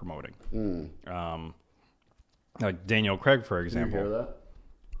they're promoting. Like Daniel Craig, for example. Did you hear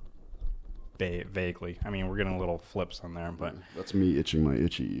that? Vaguely. I mean, we're getting little flips on there, but... That's me itching my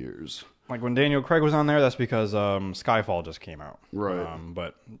itchy ears. Like when Daniel Craig was on there, that's because Skyfall just came out. Right.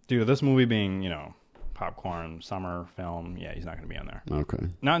 But due to this movie being, popcorn, summer film, yeah, he's not going to be on there. Okay.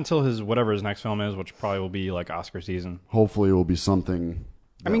 Not until whatever his next film is, which probably will be like Oscar season. Hopefully it will be something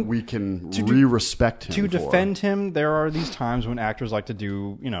we can respect him to for. defend him, there are these times when actors like to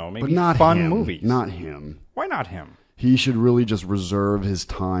do, maybe but not fun him. movies. Not him. Why not him? He should really just reserve his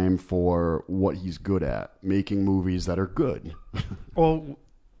time for what he's good at, making movies that are good. Well,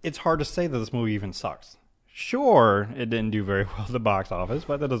 it's hard to say that this movie even sucks. Sure, it didn't do very well at the box office,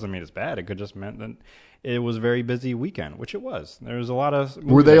 but that doesn't mean it's bad. It could just mean that it was a very busy weekend, which it was. There was a lot of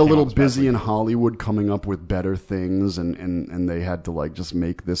movies. Were they a little busy in Hollywood coming up with better things, and they had to just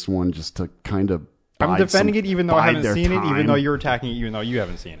make this one just to kind of... I'm defending it even though I haven't seen it, even though you're attacking it, even though you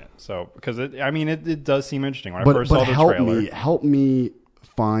haven't seen it. So, because it does seem interesting. When I first saw the trailer. Help me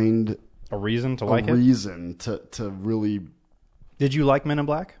find... A reason to like it? A reason to really... Did you like Men in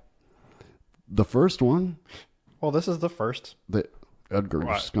Black? The first one? Well, this is the first. Edgar,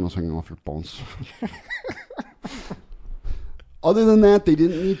 you're just going to hang off your bones. Other than that, they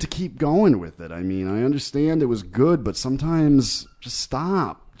didn't need to keep going with it. I mean, I understand it was good, but sometimes just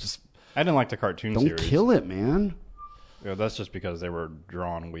stop. I didn't like the cartoon series. Don't kill it, man. Yeah, that's just because they were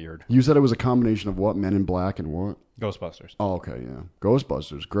drawn weird. You said it was a combination of what? Men in Black and what? Ghostbusters. Oh, okay, yeah.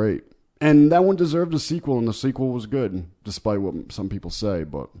 Ghostbusters, great. And that one deserved a sequel, and the sequel was good, despite what some people say,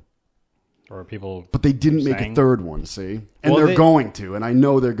 but they didn't make a third one, see? And they're going to, and I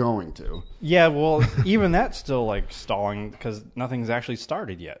know they're going to. Yeah, well, even that's still stalling because nothing's actually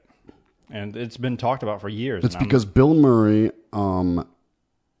started yet. And it's been talked about for years. It's because Bill Murray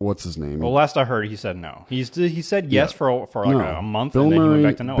what's his name? Well, last I heard, he said no. He said yes for like a month, Bill and then Murray, he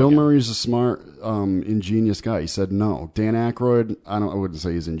went back to no. Bill again. Murray's a smart, ingenious guy. He said no. Dan Aykroyd, I wouldn't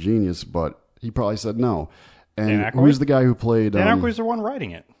say he's ingenious, but he probably said no. And Dan Aykroyd? who's the guy who played? Dan Aykroyd's the one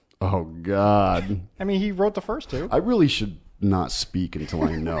writing it. Oh God! I mean, he wrote the first two. I really should not speak until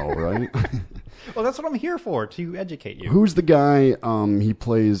I know, right? Well, that's what I'm here for, to educate you. Who's the guy? He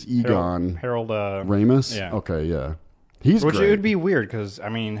plays Egon. Harold Ramis. Yeah. Okay, yeah. He's Which great. it would be weird because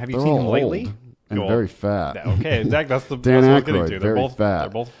have you They're seen him all lately? old and Well, very fat. Okay, Zach, that's the Dan that's what I was getting Aykroyd, to. very fat. They're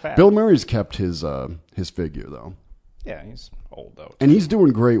both fat. Bill Murray's kept his figure though, Yeah, he's old though. and he's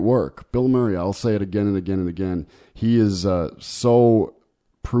doing great work. Bill Murray, I'll say it again and again and again. He is so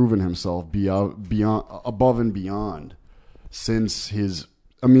proven himself beyond above and beyond since his.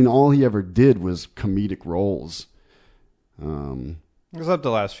 I mean, all he ever did was comedic roles. Except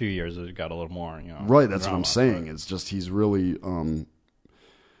the last few years, it got a little more, Right, that's drama, what I'm saying. but- It's just he's really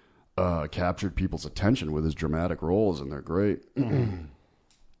captured people's attention with his dramatic roles, and they're great. And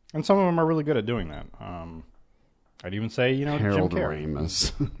some of them are really good at doing that. I'd even say, Harold Jim Carrey.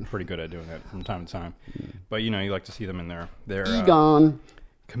 Ramis. Pretty good at doing that from time to time. But, you like to see them in their Egon.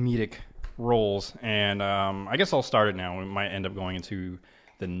 comedic roles. And I guess I'll start it now. We might end up going into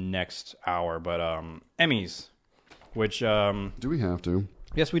the next hour. But Emmys, which... Do we have to?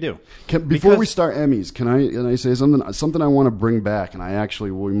 Yes, we do. Before we start Emmys, can I say something? Something I want to bring back, and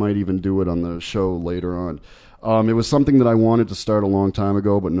we might even do it on the show later on. It was something that I wanted to start a long time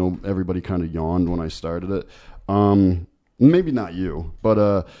ago, but everybody kind of yawned when I started it. Maybe not you,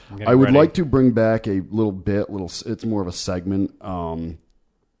 but I would like to bring back a little bit. It's more of a segment.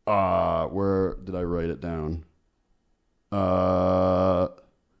 Where did I write it down?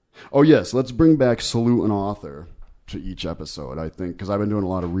 Oh yes, let's bring back Salute an Author to each episode, I think, because I've been doing a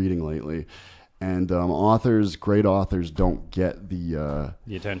lot of reading lately, and great authors don't get the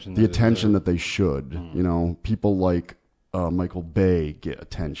attention that they should. People like Michael Bay get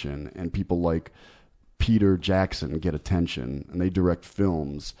attention, and people like Peter Jackson get attention, and they direct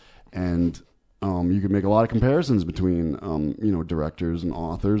films, and you can make a lot of comparisons between directors and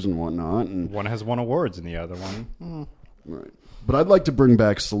authors and whatnot, and one has won awards and the other one right. But I'd like to bring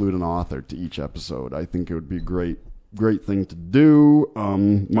back Salute an Author to each episode. I think it would be a great thing to do.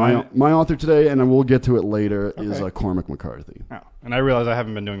 My author today, and we'll get to it later, is Cormac McCarthy. Oh, and I realize I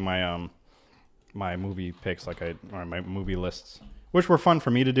haven't been doing my my movie picks or my movie lists, which were fun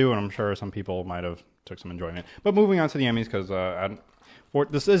for me to do, and I'm sure some people might have took some enjoyment. But moving on to the Emmys, because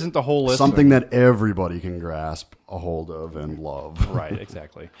this isn't the whole list. Something that everybody can grasp a hold of and love. Right,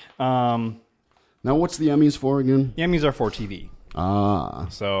 exactly. Now, what's the Emmys for again? The Emmys are for TV. Ah.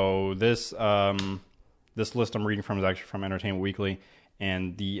 So this list I'm reading from is actually from Entertainment Weekly,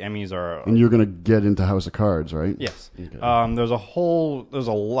 and the Emmys are. And you're going to get into House of Cards, right? Yes. Okay. There's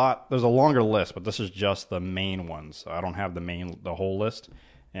a longer list, but this is just the main ones. So I don't have the whole list,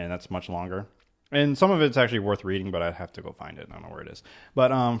 and that's much longer. And some of it's actually worth reading, but I'd have to go find it. I don't know where it is.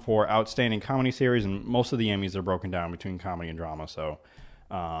 But for Outstanding Comedy Series, and most of the Emmys are broken down between comedy and drama. So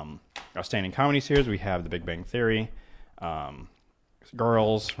Outstanding Comedy Series, we have The Big Bang Theory,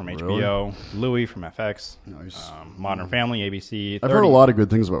 Girls from HBO, Louie from FX, nice. Modern Family, ABC. I've heard a lot of good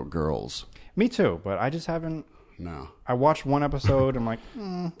things about Girls. Me too, but I just haven't. No. I watched one episode, and I'm like,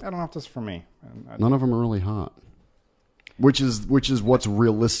 I don't know if this is for me. None of them are really hot. Which is what's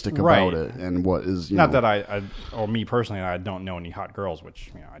realistic about it, and what is not that I or me personally, I don't know any hot girls,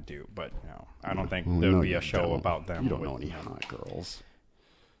 which I do, but I don't think there would be a show about them. You don't know any hot girls.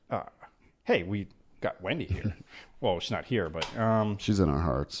 Hey, we got Wendy here. Well, she's not here, but she's in our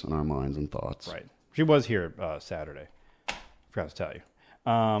hearts and our minds and thoughts. Right, she was here Saturday. Forgot to tell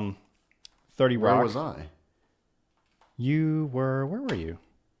you. 30 Rock. Where was I? You were. Where were you?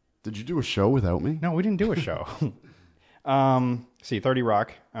 Did you do a show without me? No, we didn't do a show. 30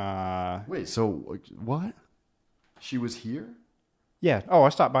 Rock. Wait, so what? She was here? Yeah. Oh, I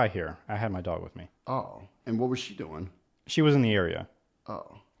stopped by here. I had my dog with me. Oh, and what was she doing? She was in the area.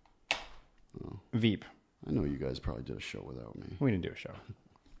 Oh. Veep. I know you guys probably did a show without me. We didn't do a show.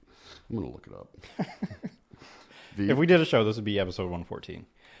 I'm going to look it up. If we did a show, this would be episode 114.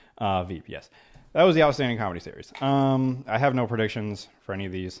 Veep, yes. That was the Outstanding Comedy Series. I have no predictions for any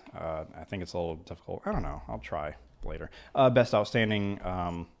of these. I think it's a little difficult. I don't know. I'll try later. Best Outstanding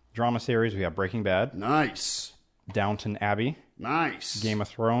Drama Series, we have Breaking Bad. Nice. Downton Abbey. Nice. Game of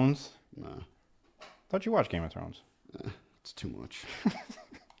Thrones. Nah. Thought you watched Game of Thrones. It's too much.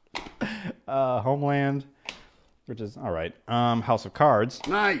 Homeland, which is all right. House of Cards.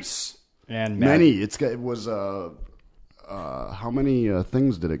 Nice. And many. It was how many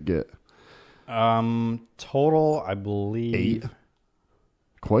things did it get? Total, I believe 8.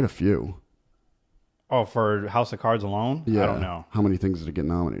 Quite a few. Oh, for House of Cards alone? Yeah. I don't know. How many things did it get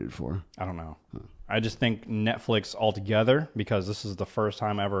nominated for? I don't know. I just think Netflix altogether, because this is the first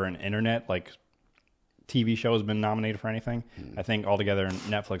time ever an internet TV show has been nominated for anything. I think altogether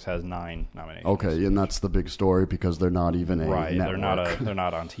Netflix has 9 nominations. Okay, and that's the big story because they're not even a right. network. They're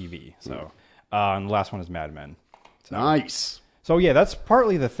not on TV. So, and the last one is Mad Men. So, Nice. So yeah, that's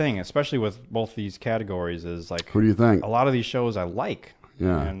partly the thing, especially with both these categories. Is like, who do you think? A lot of these shows I like.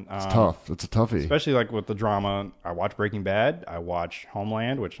 Yeah, and, it's tough. It's a toughie. Especially like with the drama. I watch Breaking Bad. I watch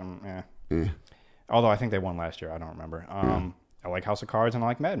Homeland, which I'm Although I think they won last year. I don't remember. I like House of Cards and I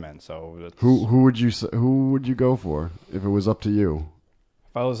like Mad Men. So who would you go for if it was up to you?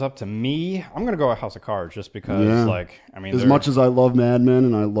 If it was up to me, I'm gonna go with House of Cards just because as much as I love Mad Men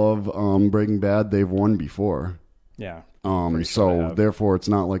and I love Breaking Bad, they've won before. Yeah. So therefore, it's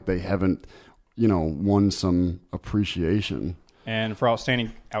not like they haven't, won some appreciation. And for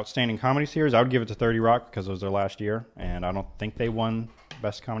outstanding comedy series, I would give it to 30 Rock because it was their last year, and I don't think they won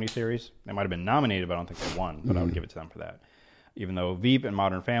Best Comedy Series. They might have been nominated, but I don't think they won. But I would give it to them for that. Even though Veep and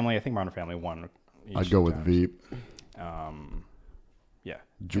Modern Family, I think Modern Family won. I'd go with Veep. Yeah.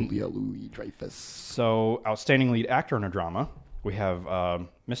 Julia Louis-Dreyfus. So, outstanding lead actor in a drama, we have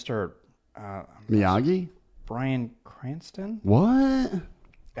Mr. Miyagi? Bryan Cranston. What?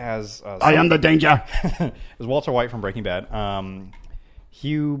 As I am the danger. As Walter White from Breaking Bad.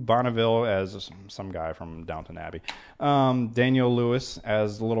 Hugh Bonneville as some guy from Downton Abbey. Daniel Lewis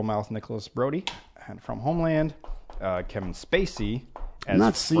as the little mouth Nicholas Brody and from Homeland. Kevin Spacey as I'm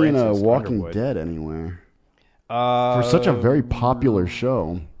not seeing Francis Walking Underwood. Dead anywhere. For such a very popular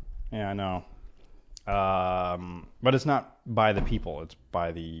show. Yeah, I know. But it's not by the people. It's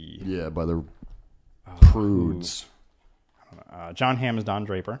by the... Yeah, by the prudes. John Hamm as Don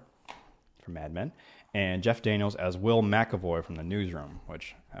Draper from Mad Men. And Jeff Daniels as Will McAvoy from The Newsroom,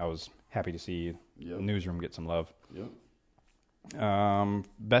 which I was happy to see The Newsroom get some love. Yep.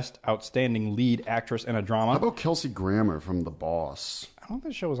 Best Outstanding Lead Actress in a Drama. How about Kelsey Grammer from The Boss? I don't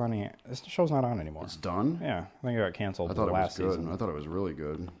think the show was on. This show's not on anymore. It's done? Yeah, I think it got canceled I thought it was last good. season. I thought it was really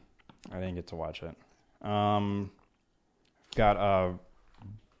good. I didn't get to watch it. Got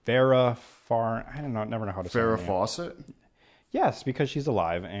Vera Far. I don't know. Never know how to say her Farrah name. Fawcett? Yes, because she's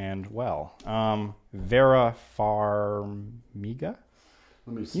alive and well. Vera Farmiga.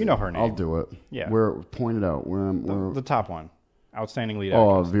 Let me see. You know her name. I'll do it. Yeah. Point it out. The top one. Outstanding lead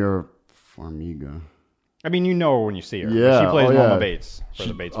Oh, actress. Vera Farmiga. I mean, you know her when you see her. Yeah. She plays oh, Norma yeah. Bates for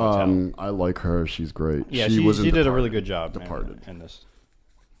the Bates Motel. I like her. She's great. Yeah, she did a really good job Departed. in this.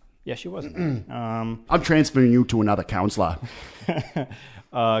 Yeah, she wasn't. I'm transferring you to another counselor.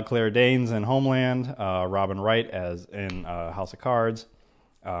 Claire Danes in Homeland, Robin Wright as in House of Cards,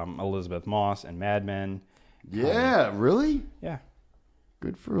 Elizabeth Moss in Mad Men. Yeah, really? Yeah.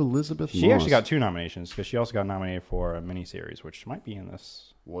 Good for Elizabeth She Moss. actually got 2 nominations because she also got nominated for a miniseries, which might be in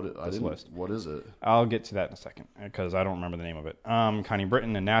this list. What is it? I'll get to that in a second because I don't remember the name of it. Connie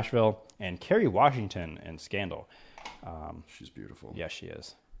Britton in Nashville and Kerry Washington in Scandal. She's beautiful. Yes, she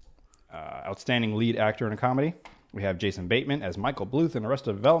is. Outstanding lead actor in a comedy. We have Jason Bateman as Michael Bluth in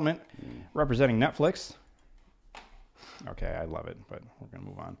Arrested Development, representing Netflix. Okay, I love it, but we're going to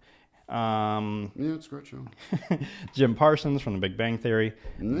move on. Yeah, it's a great show. Jim Parsons from The Big Bang Theory.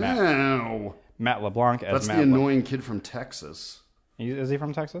 No. Matt LeBlanc as That's Matt the annoying kid from Texas. Is he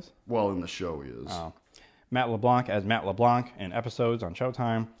from Texas? Well, in the show he is. Oh. Matt LeBlanc as Matt LeBlanc in episodes on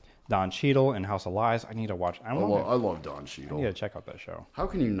Showtime. Don Cheadle in House of Lies. I need to watch. I love Don I Cheadle. need to check out that show. How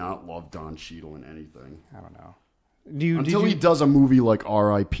can you not love Don Cheadle in anything? I don't know. Until he does a movie like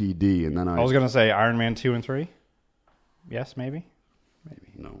R.I.P.D. and then I was going to say Iron Man 2 and 3. Yes, maybe.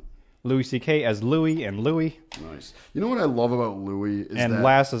 No. Louis C.K. as Louis and Louis. Nice. You know what I love about Louis is and that...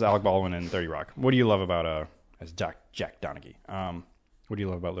 last is Alec Baldwin in 30 Rock. What do you love about as Jack Donaghy? What do you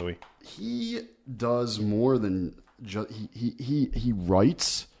love about Louis? He does more than just he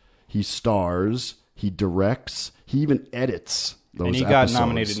writes, he stars, he directs, he even edits those and he episodes. got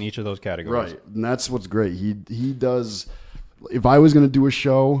nominated in each of those categories. Right, and that's what's great. He does. If I was going to do a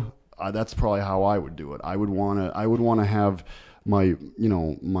show, that's probably how I would do it. I would want to have my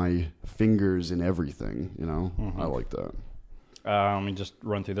fingers in everything. I like that. Let me just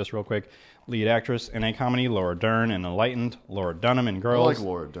run through this real quick. Lead actress in a comedy, Laura Dern in Enlightened, Laura Dunham in Girls. I like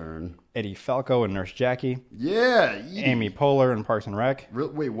Laura Dern. Eddie Falco in Nurse Jackie. Yeah. Edie. Amy Poehler in Parks and Rec.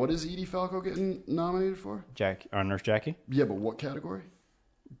 Wait, what is Edie Falco getting nominated for? Nurse Jackie. Yeah, but what category?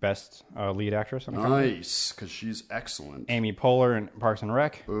 Best lead actress in a comedy. Nice, because she's excellent. Amy Poehler in Parks and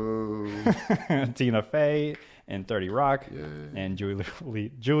Rec. Ooh. Tina Fey in 30 Rock, and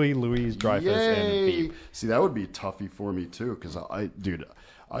Julie Louise Dreyfus in Veep. See, that would be toughy for me too, because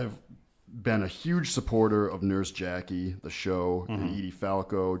I've been a huge supporter of Nurse Jackie, the show, and Edie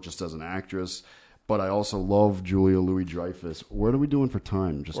Falco just as an actress. But I also love Julia Louis-Dreyfus. What are we doing for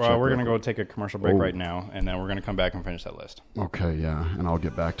time? Well, we're going to go take a commercial break right now, and then we're going to come back and finish that list. Okay, yeah, and I'll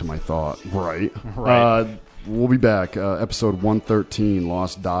get back to my thought. Right. Right. We'll be back. Episode 113,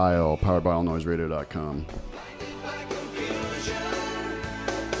 Lost Dial, powered by allnoiseradio.com.